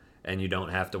two. And you don't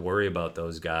have to worry about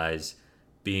those guys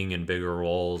being in bigger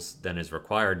roles than is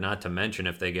required, not to mention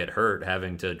if they get hurt,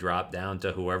 having to drop down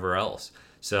to whoever else.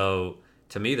 So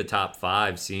to me, the top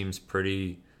five seems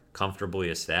pretty comfortably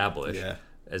established. Yeah.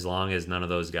 As long as none of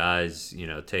those guys,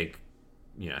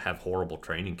 have horrible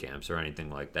training camps or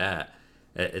anything like that.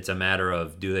 It's a matter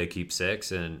of, do they keep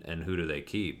six and who do they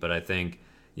keep? But I think,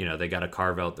 they got to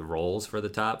carve out the roles for the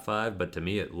top five. But to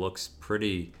me, it looks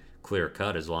pretty clear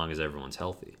cut as long as everyone's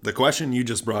healthy. The question you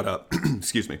just brought up,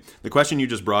 excuse me,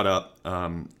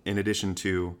 in addition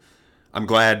to, I'm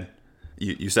glad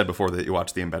you said before that you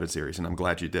watched the Embedded series, and I'm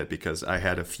glad you did, because I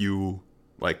had a few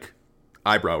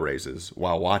eyebrow raises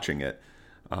while watching it.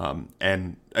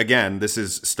 And again, this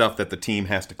is stuff that the team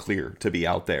has to clear to be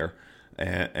out there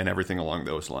and everything along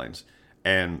those lines.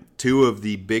 And two of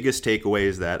the biggest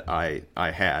takeaways that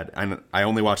I had, and I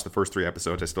only watched the first 3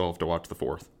 episodes, I still have to watch the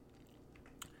 4th.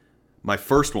 My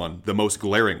first one, the most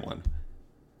glaring one,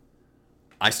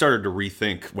 I started to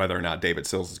rethink whether or not David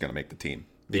Sills is going to make the team.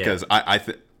 Because I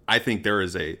think there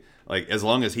is as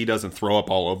long as he doesn't throw up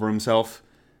all over himself,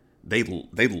 they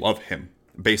love him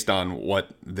based on what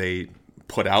they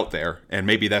put out there. And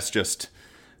maybe that's just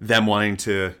them wanting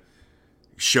to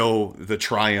show the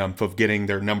triumph of getting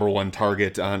their number one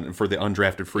target for the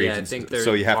undrafted free agents. I think there's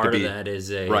so you have part to be, of that is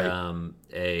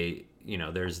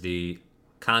there's the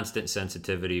constant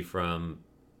sensitivity from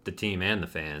the team and the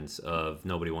fans of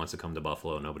nobody wants to come to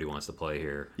Buffalo, nobody wants to play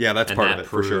here. Yeah, that's part of it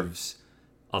for sure.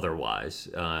 Otherwise,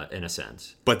 in a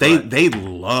sense. But they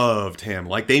loved him.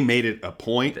 They made it a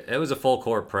point. It was a full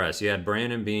court press. You had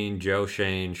Brandon Beane, Joe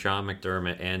Shane, Sean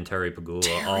McDermott, and Terry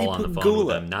Pagula all on the phone with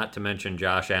them, not to mention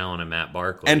Josh Allen and Matt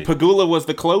Barkley. And Pagula was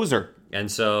the closer.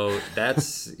 And so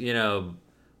that's,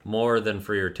 more than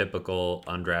for your typical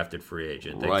undrafted free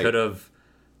agent. They could have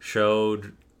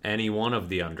showed any one of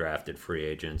the undrafted free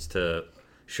agents to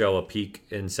show a peek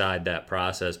inside that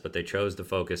process, but they chose to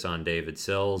focus on David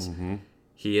Sills. Mm-hmm.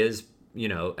 He is,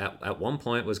 at one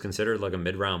point was considered like a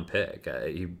mid-round pick.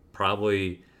 He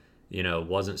probably,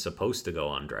 wasn't supposed to go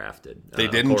undrafted. They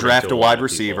didn't draft a wide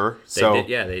receiver, they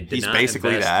did he's not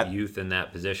basically invest that youth in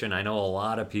that position. I know a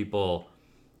lot of people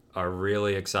are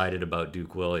really excited about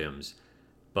Duke Williams,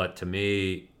 but to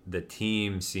me, the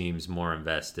team seems more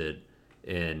invested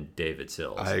in David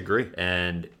Sills. I agree.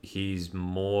 And he's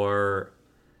more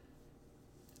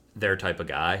their type of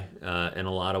guy in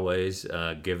a lot of ways,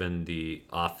 given the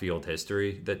off-field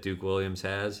history that Duke Williams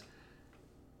has.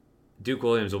 Duke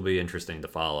Williams will be interesting to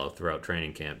follow throughout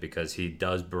training camp because he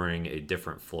does bring a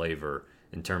different flavor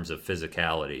in terms of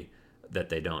physicality that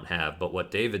they don't have. But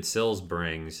what David Sills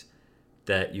brings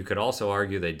that you could also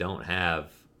argue they don't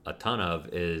have a ton of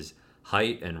is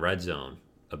height and red zone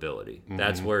ability. Mm-hmm.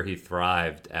 That's where he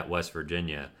thrived at West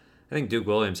Virginia. I think Duke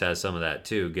Williams has some of that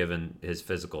too, given his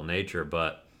physical nature,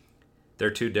 but they're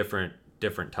two different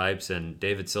types, and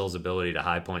David Sills' ability to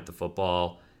high point the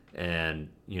football and,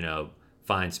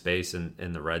 find space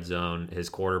in the red zone. His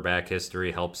quarterback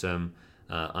history helps him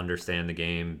understand the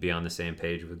game, be on the same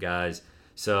page with guys.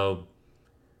 So,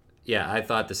 yeah, I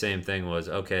thought the same thing was,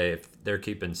 okay, if they're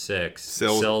keeping 6,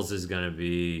 Sills is going to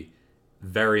be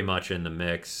very much in the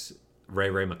mix. Ray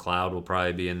McLeod will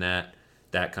probably be in that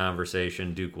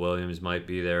conversation. Duke Williams might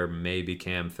be there, maybe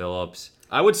Cam Phillips.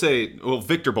 I would say,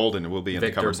 Victor Bolden will be in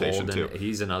the conversation too.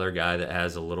 He's another guy that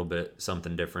has a little bit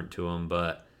something different to him,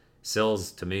 but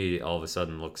Sills, to me, all of a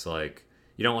sudden looks like,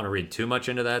 you don't want to read too much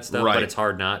into that stuff, but it's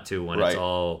hard not to when it's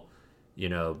all,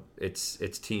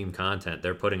 it's team content.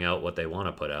 They're putting out what they want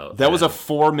to put out. That was a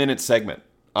 4-minute segment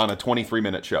on a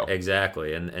 23-minute show.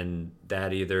 Exactly, and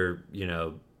that either,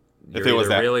 if it was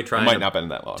that, really trying it might not have been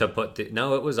that long. To put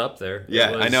no, it was up there.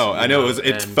 Yeah, I know.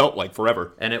 It felt like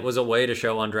forever. And it was a way to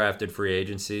show undrafted free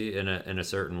agency in a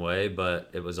certain way,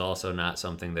 but it was also not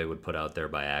something they would put out there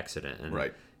by accident.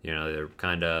 And, they're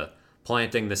kind of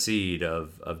planting the seed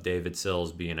of David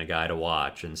Sills being a guy to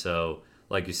watch. And so,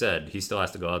 like you said, he still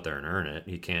has to go out there and earn it.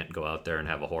 He can't go out there and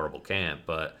have a horrible camp,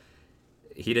 but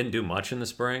he didn't do much in the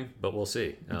spring, but we'll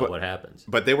see what happens.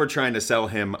 But they were trying to sell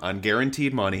him on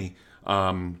guaranteed money,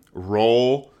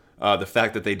 role, the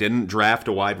fact that they didn't draft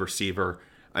a wide receiver.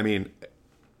 I mean,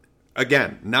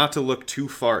 again, not to look too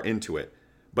far into it,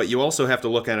 but you also have to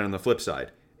look at it on the flip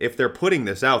side. If they're putting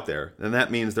this out there, then that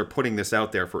means they're putting this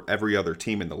out there for every other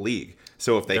team in the league.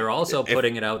 So if they're also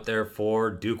putting it out there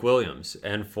for Duke Williams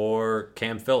and for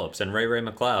Cam Phillips and Ray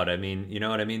McLeod. I mean, you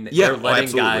know what I mean? Yeah, they're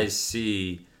letting guys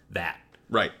see that.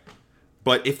 Right.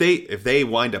 But if they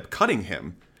wind up cutting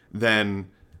him,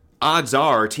 then odds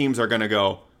are teams are going to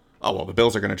go, oh, well, the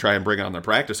Bills are going to try and bring on their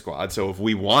practice squad. So if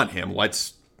we want him,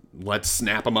 let's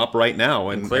snap him up right now.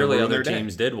 And clearly and other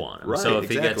teams did want him. Right, so if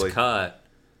he exactly. gets cut,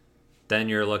 then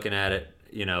you're looking at it,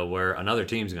 where another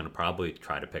team's going to probably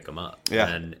try to pick him up. Yeah.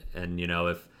 And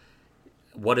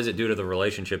what does it do to the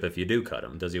relationship if you do cut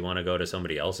him? Does he want to go to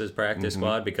somebody else's practice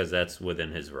squad? Because that's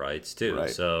within his rights too. Right.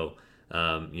 So,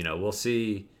 we'll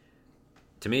see.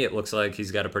 To me, it looks like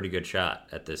he's got a pretty good shot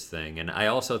at this thing. And I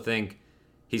also think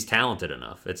he's talented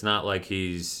enough. It's not like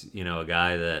he's, a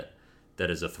guy that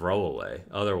is a throwaway.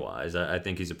 Otherwise, I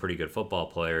think he's a pretty good football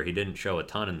player. He didn't show a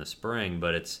ton in the spring,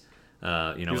 but it's,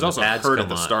 He was also hurt at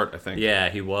the start, I think. Yeah,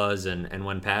 he was. And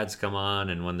when pads come on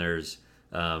and when there's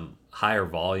higher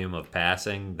volume of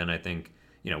passing, then I think,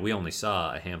 we only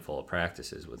saw a handful of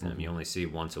practices with him. You only see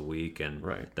once a week and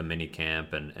the mini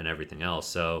camp and everything else.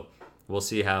 So we'll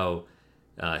see how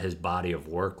his body of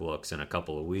work looks in a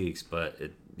couple of weeks. But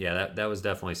that was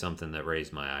definitely something that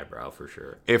raised my eyebrow for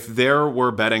sure. If there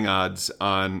were betting odds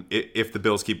on if the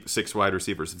Bills keep 6 wide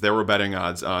receivers, if there were betting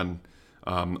odds on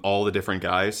all the different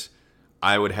guys,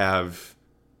 I would have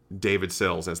David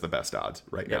Sills as the best odds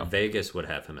right now. Vegas would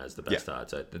have him as the best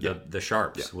odds. The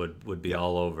sharps would be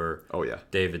all over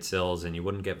David Sills, and you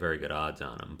wouldn't get very good odds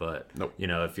on him. But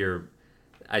if you're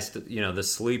the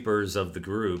sleepers of the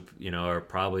group, are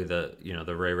probably the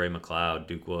Ray McLeod,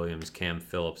 Duke Williams, Cam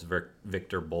Phillips,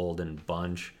 Victor Bolden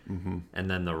bunch,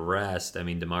 and then the rest. I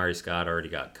mean, Damari Scott already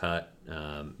got cut.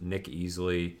 Nick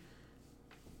Easley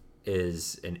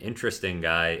is an interesting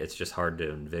guy. It's just hard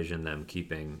to envision them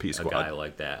keeping a guy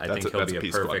like that. I think he'll be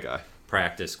a perfect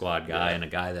practice squad guy and a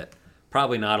guy that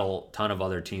probably not a ton of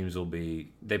other teams will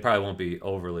be. They probably won't be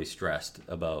overly stressed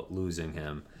about losing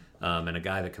him. And a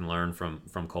guy that can learn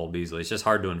from Cole Beasley. It's just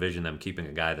hard to envision them keeping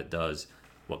a guy that does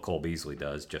what Cole Beasley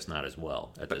does, just not as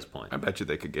well at this point. I bet you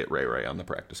they could get Ray on the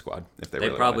practice squad if they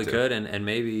really probably wanted to. could, and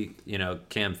maybe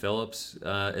Cam Phillips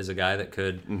is a guy that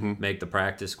could make the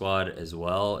practice squad as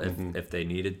well if they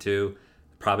needed to.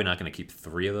 Probably not going to keep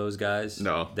 3 of those guys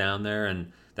down there,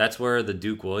 and that's where the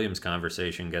Duke Williams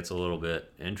conversation gets a little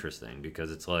bit interesting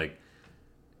because it's like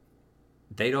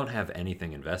they don't have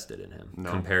anything invested in him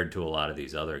compared to a lot of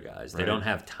these other guys. They don't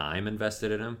have time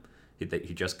invested in him.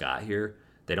 He just got here.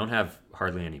 They don't have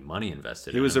hardly any money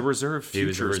invested in him. He was a reserve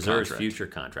future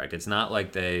contract. It's not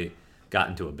like they got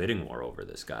into a bidding war over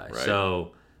this guy. Right.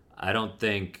 So I know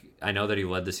that he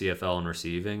led the CFL in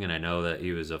receiving, and I know that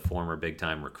he was a former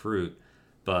big-time recruit,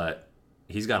 but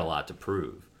he's got a lot to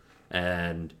prove.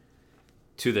 And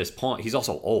to this point, he's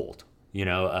also old.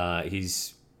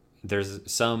 There's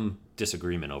some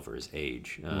disagreement over his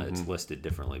age. It's listed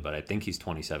differently, but I think he's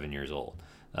 27 years old.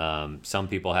 Some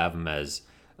people have him as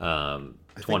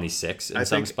 26 in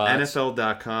some spots.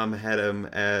 NFL.com had him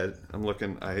at, I'm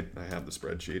looking, I have the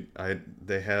spreadsheet.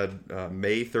 They had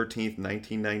May 13th,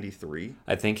 1993.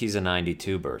 I think he's a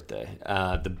 92 birthday.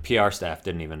 The PR staff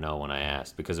didn't even know when I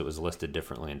asked because it was listed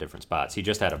differently in different spots. He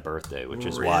just had a birthday, which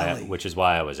is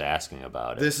why I was asking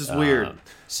about it. This is weird.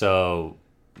 So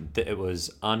it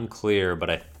was unclear, but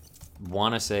I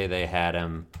want to say they had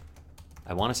him.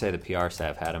 I want to say the PR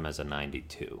staff had him as a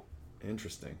 92.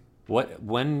 Interesting.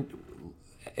 When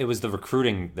it was the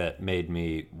recruiting that made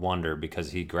me wonder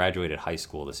because he graduated high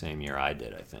school the same year I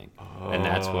did, I think. And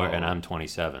that's where, and I'm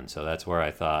 27, so that's where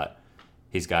I thought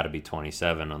he's got to be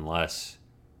 27 unless,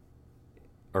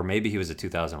 or maybe he was a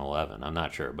 2011. I'm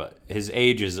not sure, but his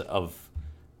age it's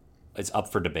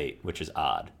up for debate, which is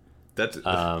odd. That's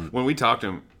when we talked to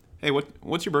him. Hey,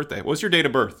 what's your birthday? What's your date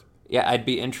of birth? Yeah, I'd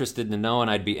be interested to know, and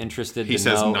I'd be interested to know. He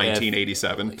says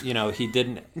 1987. He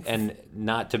didn't, and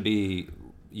not to be,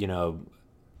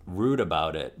 rude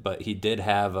about it, but he did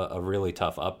have a really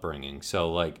tough upbringing.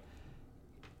 So,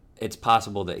 it's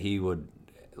possible that he would,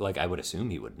 I would assume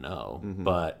he would know,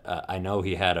 but I know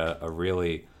he had a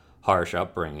really harsh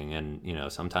upbringing,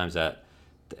 and, sometimes that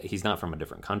he's not from a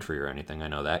different country or anything. I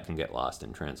know that can get lost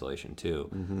in translation,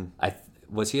 too.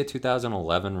 Was he a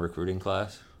 2011 recruiting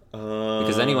class?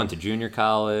 Because then he went to junior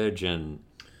college and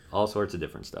all sorts of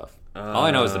different stuff. All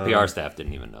I know is the PR staff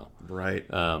didn't even know. Right.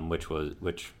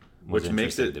 Which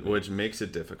makes it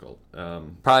difficult.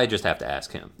 Probably just have to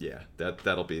ask him. Yeah,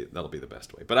 that'll be the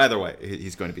best way. But either way,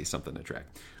 he's going to be something to track.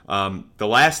 The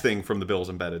last thing from the Bills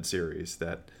Embedded series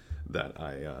that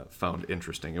I found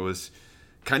interesting, it was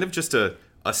kind of just a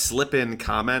slip-in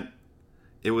comment.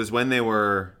 It was when they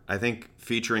were, I think,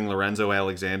 featuring Lorenzo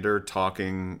Alexander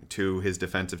talking to his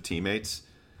defensive teammates.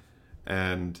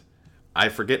 And I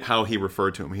forget how he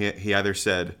referred to him. He either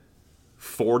said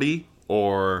 40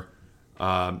 or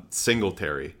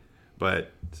Singletary.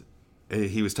 but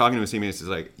he was talking to his teammates. He's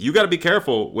like, you got to be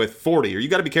careful with 40, or you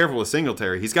got to be careful with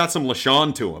Singletary. He's got some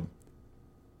LaShawn to him.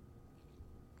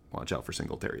 Watch out for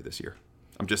Singletary this year.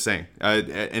 I'm just saying,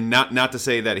 and not to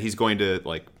say that he's going to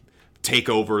like take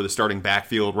over the starting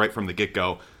backfield right from the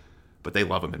get-go, but they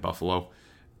love him in Buffalo.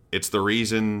 It's the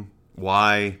reason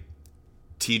why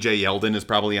TJ Yeldon is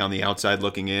probably on the outside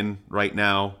looking in right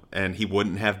now, and he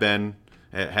wouldn't have been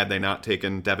had they not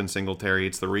taken Devin Singletary.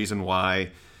 It's the reason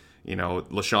why,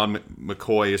 LaShawn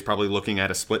McCoy is probably looking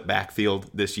at a split backfield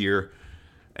this year,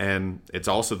 and it's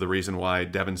also the reason why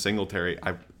Devin Singletary.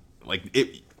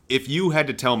 If you had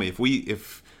to tell me,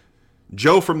 if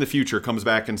Joe from the future comes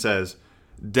back and says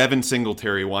Devin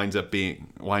Singletary winds up being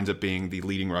the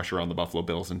leading rusher on the Buffalo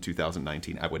Bills in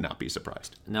 2019, I would not be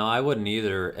surprised. No, I wouldn't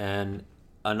either. And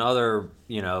another,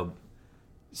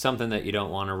 something that you don't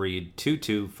want to read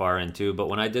too far into, but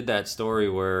when I did that story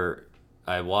where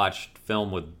I watched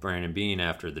film with Brandon Beane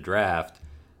after the draft,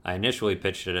 I initially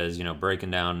pitched it as,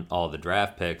 breaking down all the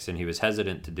draft picks, and he was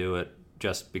hesitant to do it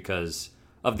just because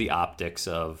of the optics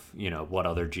of, what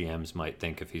other GMs might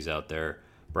think if he's out there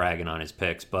bragging on his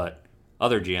picks. But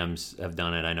other GMs have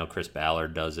done it. I know Chris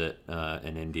Ballard does it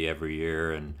in Indy every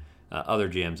year, and other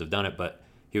GMs have done it. But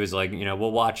he was like,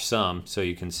 we'll watch some so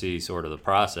you can see sort of the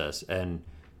process. And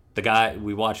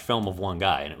we watched film of one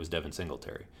guy, and it was Devin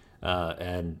Singletary.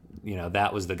 And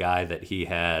that was the guy that he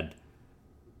had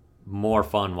more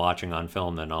fun watching on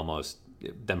film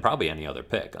than probably any other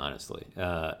pick, honestly.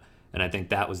 And I think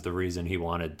that was the reason he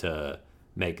wanted to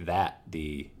make that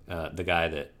the guy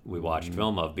that we watched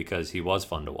film of, because he was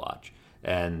fun to watch.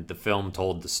 And the film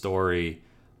told the story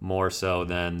more so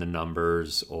than the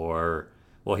numbers,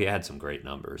 he had some great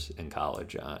numbers in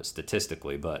college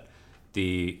statistically, but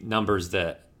the numbers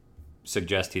that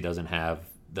suggest he doesn't have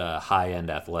the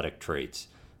high-end athletic traits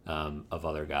of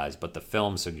other guys, but the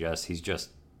film suggests he's just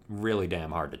really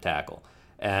damn hard to tackle.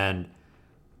 And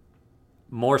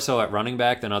more so at running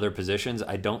back than other positions,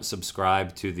 I don't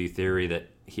subscribe to the theory that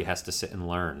he has to sit and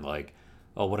learn. Like,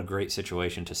 oh, what a great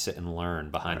situation to sit and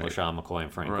learn behind LaShawn McCoy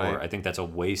and Frank Gore. I think that's a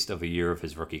waste of a year of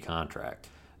his rookie contract.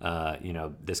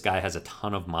 This guy has a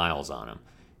ton of miles on him.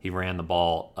 He ran the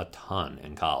ball a ton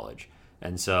in college.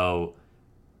 And so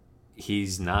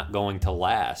he's not going to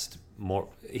last more.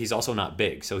 He's also not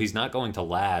big, so he's not going to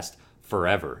last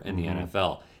forever in the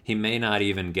NFL. He may not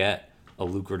even get a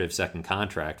lucrative second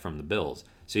contract from the Bills.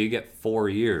 So you get 4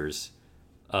 years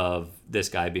of this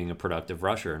guy being a productive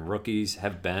rusher, and rookies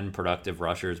have been productive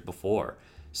rushers before.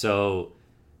 So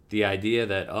the idea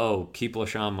that, keep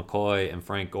LaShawn McCoy and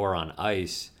Frank Gore on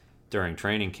ice during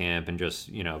training camp and just,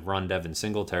 run Devin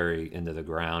Singletary into the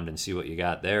ground and see what you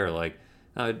got there,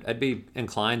 I'd be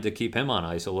inclined to keep him on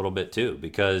ice a little bit too,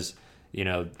 because,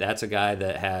 that's a guy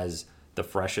that has the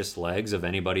freshest legs of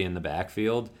anybody in the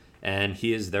backfield, and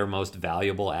he is their most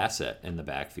valuable asset in the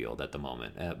backfield at the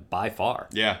moment, by far.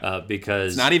 Yeah.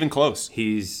 Because it's not even close.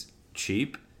 He's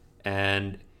cheap,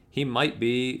 and he might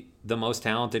be the most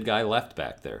talented guy left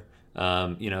back there.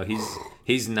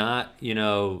 He's not,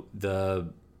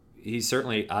 he's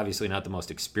certainly obviously not the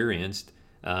most experienced.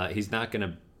 He's not going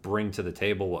to bring to the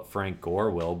table what Frank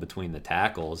Gore will between the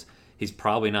tackles. He's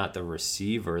probably not the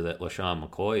receiver that LaShawn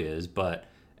McCoy is, but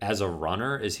as a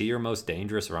runner, is he your most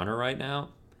dangerous runner right now?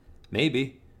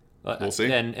 Maybe. We'll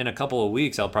see. And in a couple of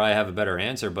weeks, I'll probably have a better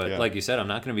answer. But like you said, I'm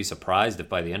not going to be surprised if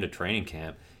by the end of training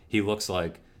camp, he looks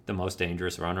like the most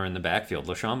dangerous runner in the backfield.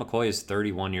 LaShawn McCoy is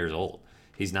 31 years old.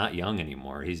 He's not young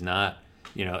anymore. He's not,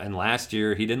 and last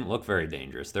year he didn't look very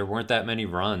dangerous. There weren't that many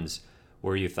runs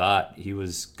where you thought he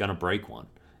was going to break one,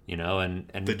 and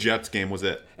the Jets game was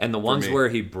it. And the ones where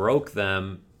he broke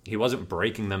them, he wasn't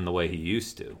breaking them the way he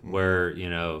used to, where,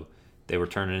 they were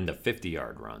turning into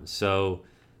 50-yard runs. So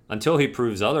until he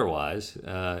proves otherwise,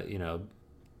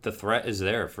 the threat is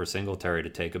there for Singletary to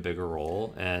take a bigger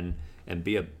role and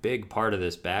be a big part of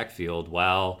this backfield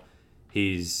while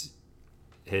he's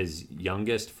his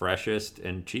youngest, freshest,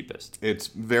 and cheapest. It's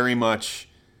very much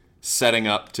setting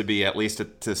up to be, at least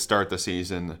to start the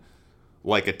season,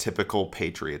 like a typical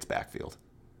Patriots backfield,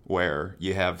 where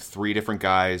you have three different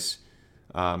guys.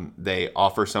 They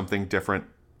offer something different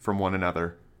from one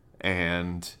another,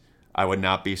 and I would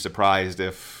not be surprised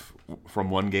if from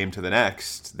one game to the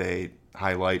next they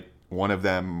highlight one of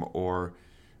them, or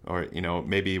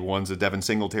maybe one's a Devin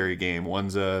Singletary game,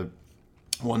 one's a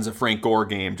Frank Gore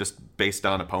game, just based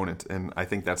on opponent. And I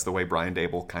think that's the way Brian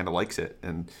Daboll kind of likes it.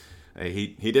 And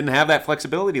he didn't have that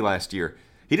flexibility last year.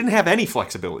 He didn't have any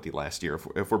flexibility last year,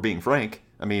 if we're being frank.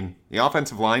 I mean, the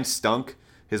offensive line stunk.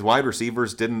 His wide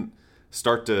receivers didn't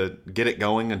start to get it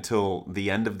going until the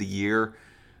end of the year.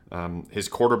 His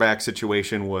quarterback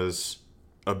situation was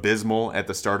abysmal at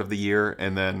the start of the year,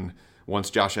 and then once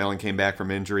Josh Allen came back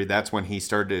from injury, that's when he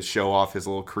started to show off his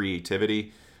little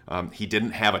creativity. He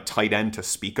didn't have a tight end to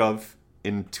speak of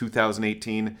in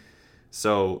 2018.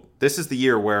 So this is the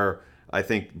year where I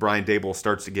think Brian Daboll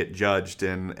starts to get judged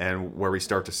and where we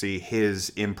start to see his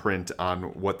imprint on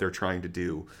what they're trying to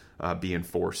do be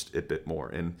enforced a bit more.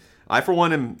 And I, for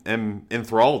one, am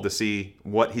enthralled to see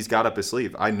what he's got up his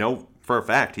sleeve. I know for a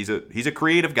fact he's a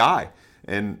creative guy,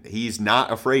 and he's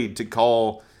not afraid to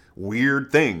call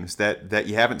weird things that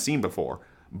you haven't seen before.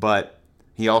 But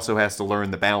he also has to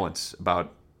learn the balance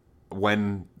about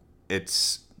when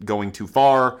it's going too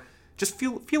far, just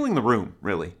feeling the room,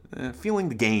 really, feeling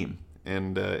the game.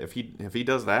 And if he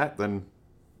does that, then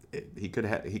he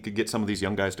could get some of these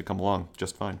young guys to come along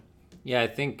just fine. Yeah, I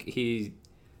think he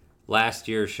last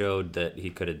year showed that he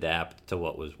could adapt to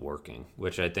what was working,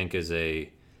 which I think is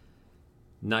a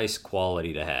nice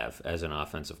quality to have as an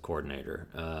offensive coordinator,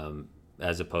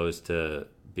 as opposed to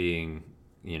being,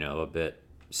 a bit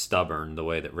stubborn the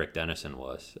way that Rick Dennison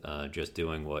was, just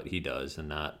doing what he does and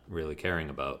not really caring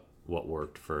about what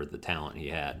worked for the talent he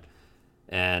had.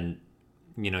 And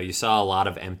you saw a lot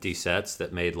of empty sets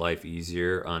that made life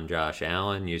easier on Josh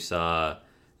Allen. You saw,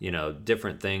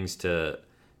 different things to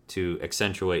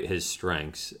accentuate his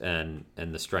strengths and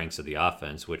the strengths of the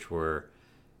offense, which were,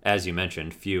 as you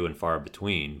mentioned, few and far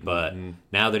between. But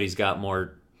now that he's got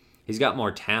more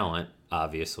talent,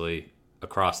 obviously,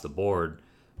 across the board,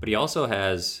 but he also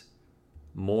has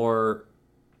more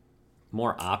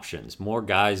options, more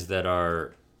guys that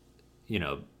are,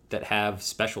 that have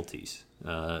specialties.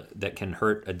 That can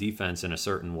hurt a defense in a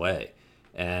certain way.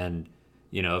 And,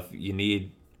 if you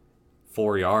need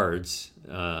 4 yards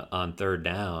on third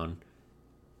down,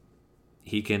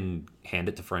 he can hand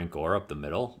it to Frank Gore up the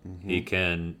middle. Mm-hmm. He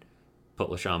can put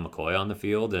LaShawn McCoy on the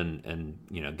field and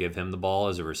give him the ball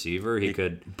as a receiver. He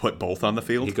could put both on the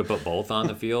field. He could put both on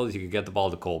the field. He could get the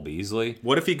ball to Cole Beasley.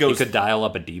 What if he goes? He could dial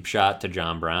up a deep shot to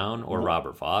John Brown or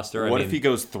Robert Foster. What if he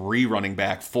goes 3 running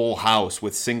back full house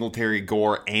with Singletary,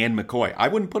 Gore, and McCoy? I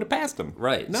wouldn't put it past him.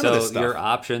 Right. None so of this stuff. Your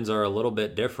options are a little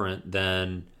bit different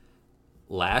than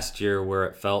last year, where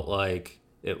it felt like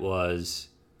it was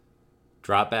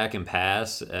drop back and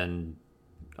pass and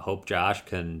hope Josh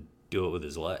can do it with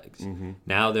his legs. Mm-hmm.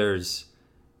 Now there's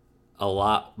a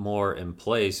lot more in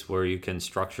place where you can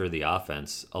structure the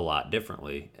offense a lot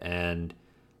differently, and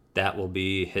that will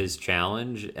be his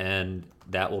challenge, and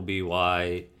that will be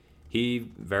why he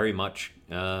very much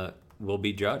will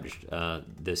be judged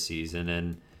this season.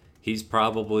 And he's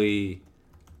probably,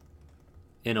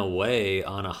 in a way,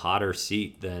 on a hotter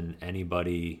seat than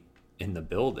anybody in the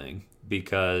building,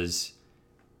 because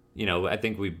I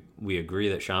think we agree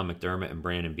that Sean McDermott and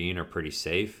Brandon Beane are pretty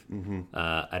safe. Mm-hmm.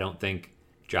 I don't think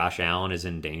Josh Allen is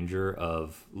in danger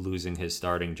of losing his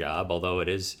starting job, although it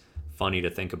is funny to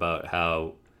think about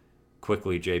how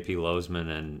quickly J.P.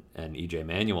 Lozman and E.J.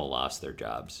 Manuel lost their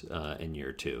jobs in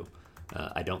year 2.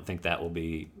 I don't think that will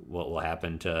be what will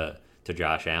happen to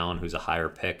Josh Allen, who's a higher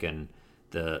pick and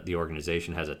the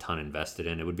organization has a ton invested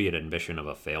in. It would be an admission of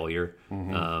a failure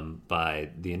by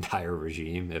the entire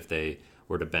regime if they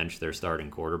were to bench their starting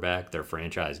quarterback, their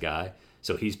franchise guy.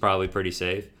 So he's probably pretty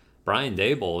safe. Brian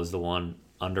Daboll is the one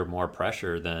under more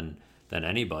pressure than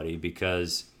anybody,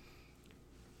 because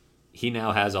he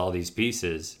now has all these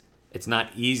pieces. It's not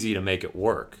easy to make it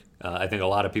work. I think a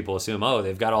lot of people assume,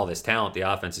 they've got all this talent, the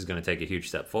offense is going to take a huge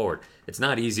step forward. It's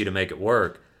not easy to make it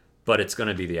work, but it's going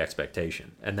to be the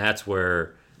expectation. And that's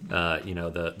where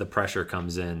the pressure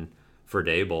comes in for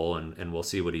Daboll, and we'll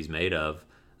see what he's made of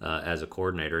as a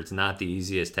coordinator. It's not the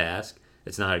easiest task.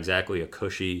 It's not exactly a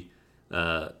cushy,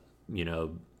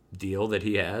 deal that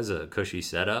he has, a cushy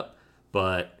setup,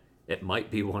 but it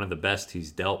might be one of the best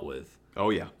he's dealt with. Oh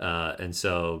yeah. And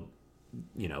so,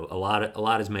 a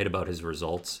lot is made about his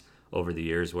results over the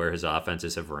years, where his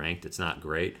offenses have ranked. It's not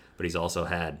great, but he's also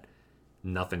had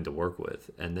nothing to work with,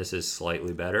 and this is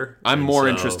slightly better. I'm more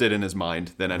interested in his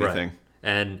mind than anything.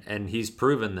 Right. And he's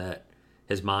proven that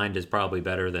his mind is probably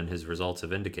better than his results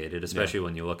have indicated, especially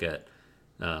when you look at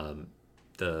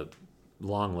the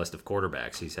long list of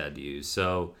quarterbacks he's had to use.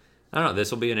 So, I don't know,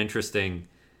 this will be an interesting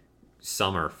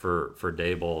summer for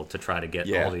Daboll to try to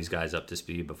get all these guys up to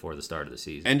speed before the start of the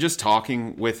season. And just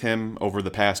talking with him over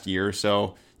the past year or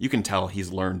so, you can tell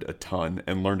he's learned a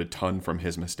ton from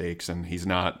his mistakes, and he's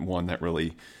not one that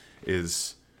really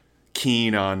is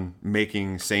keen on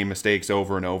making same mistakes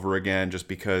over and over again just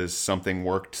because something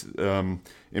worked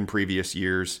in previous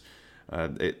years.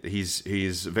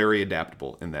 He's very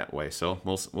adaptable in that way, so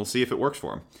we'll see if it works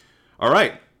for him. All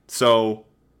right, so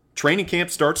training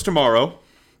camp starts tomorrow.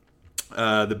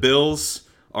 The Bills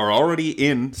are already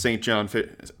in at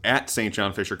St.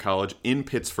 John Fisher College in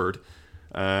Pittsford,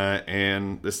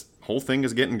 and this whole thing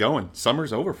is getting going.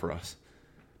 Summer's over for us,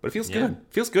 but it feels good. It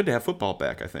feels good to have football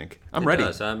back. I think I'm ready.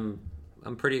 Does. I'm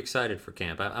pretty excited for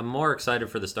camp. I'm more excited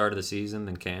for the start of the season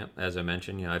than camp, as I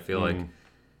mentioned. I feel like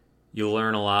you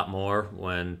learn a lot more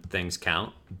when things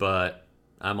count, but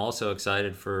I'm also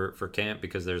excited for camp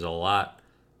because there's a lot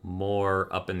more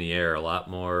up in the air, a lot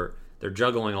more. They're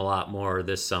juggling a lot more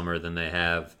this summer than they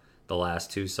have the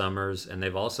last 2 summers, and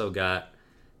they've also got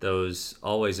those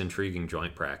always intriguing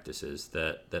joint practices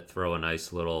that throw a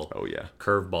nice little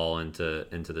curveball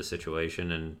into the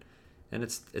situation, and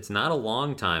it's not a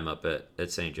long time up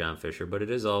at St. John Fisher, but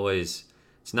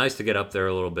it's nice to get up there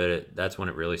a little bit. That's when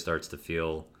it really starts to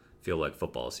feel like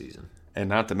football season. And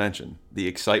not to mention the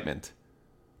excitement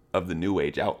of the New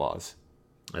Age Outlaws.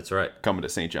 That's right. Coming to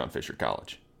St. John Fisher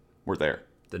College. We're there.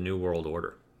 The New World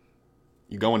Order.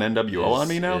 You going NWO on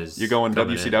me now? You going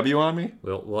WCW on me?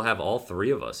 We'll have all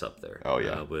 3 of us up there. Oh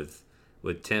yeah, with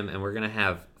Tim, and we're gonna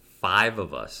have 5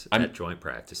 of us at joint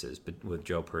practices, but with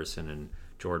Joe Person and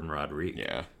Jordan Rodriguez.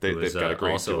 Yeah, they've got a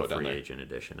great also duo a free agent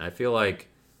addition. I feel like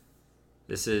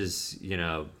this is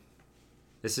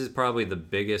probably the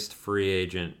biggest free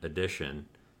agent addition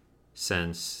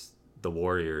since the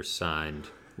Warriors signed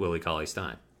Willie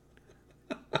Cauley-Stein.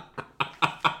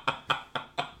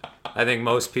 I think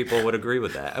most people would agree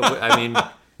with that. I mean,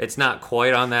 it's not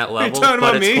quite on that level,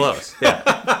 but it's close.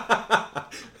 Yeah.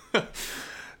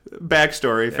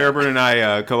 Backstory: Fairburn and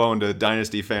I co-owned a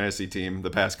Dynasty fantasy team the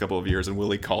past couple of years, and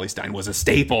Willie Cauley-Stein was a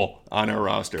staple on our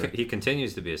roster. He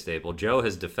continues to be a staple. Joe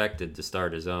has defected to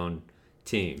start his own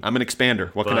team. I'm an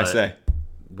expander. What can I say?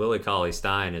 Willie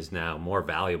Cauley-Stein is now more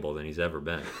valuable than he's ever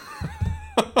been.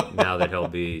 Now that he'll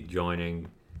be joining,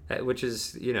 which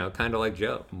is, kind of like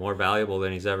Joe, more valuable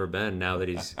than he's ever been now that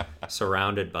he's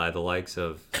surrounded by the likes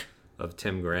of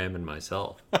Tim Graham and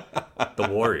myself. The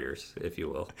Warriors, if you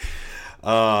will.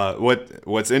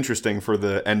 What's interesting for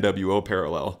the NWO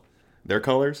parallel, their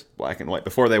colors, black and white.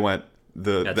 Before they went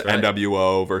the right.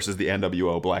 NWO versus the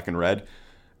NWO black and red.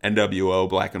 NWO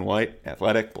black and white,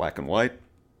 Athletic black and white.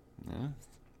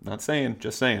 Not saying,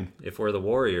 just saying. If we're the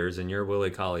Warriors and you're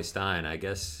Willie Cauley-Stein, I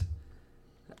guess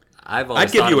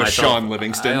I'd give you a Sean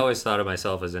Livingston. I always thought of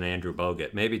myself as an Andrew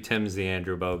Bogut. Maybe Tim's the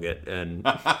Andrew Bogut and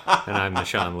I'm the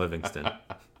Sean Livingston.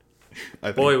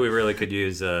 Boy, we really could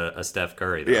use a Steph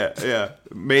Curry, though. Yeah.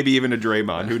 Maybe even a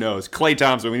Draymond. Who knows? Klay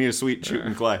Thompson. We need a sweet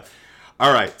shooting Klay.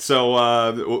 All right.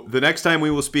 So the next time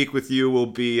we will speak with you will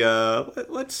be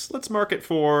let's mark it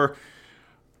for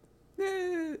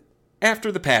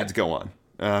after the pads go on.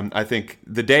 I think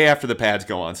the day after the pads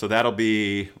go on. So that'll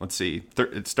be, let's see,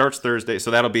 it starts Thursday. So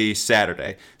that'll be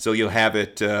Saturday. So you'll have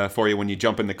it for you when you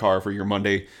jump in the car for your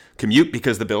Monday commute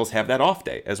because the Bills have that off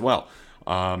day as well.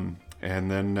 And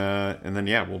then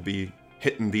we'll be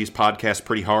hitting these podcasts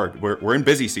pretty hard. We're in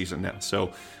busy season now.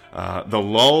 So the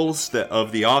lulls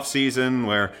of the off season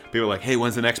where people are like, hey,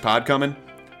 when's the next pod coming?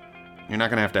 You're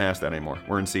not going to have to ask that anymore.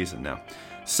 We're in season now.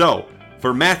 So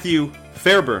for Matthew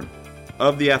Fairburn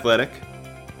of The Athletic,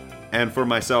 and for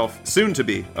myself, soon to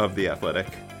be of The Athletic,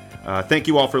 thank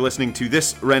you all for listening to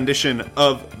this rendition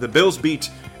of the Bills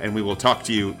Beat, and we will talk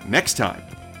to you next time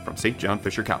from St. John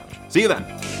Fisher College. See you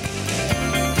then.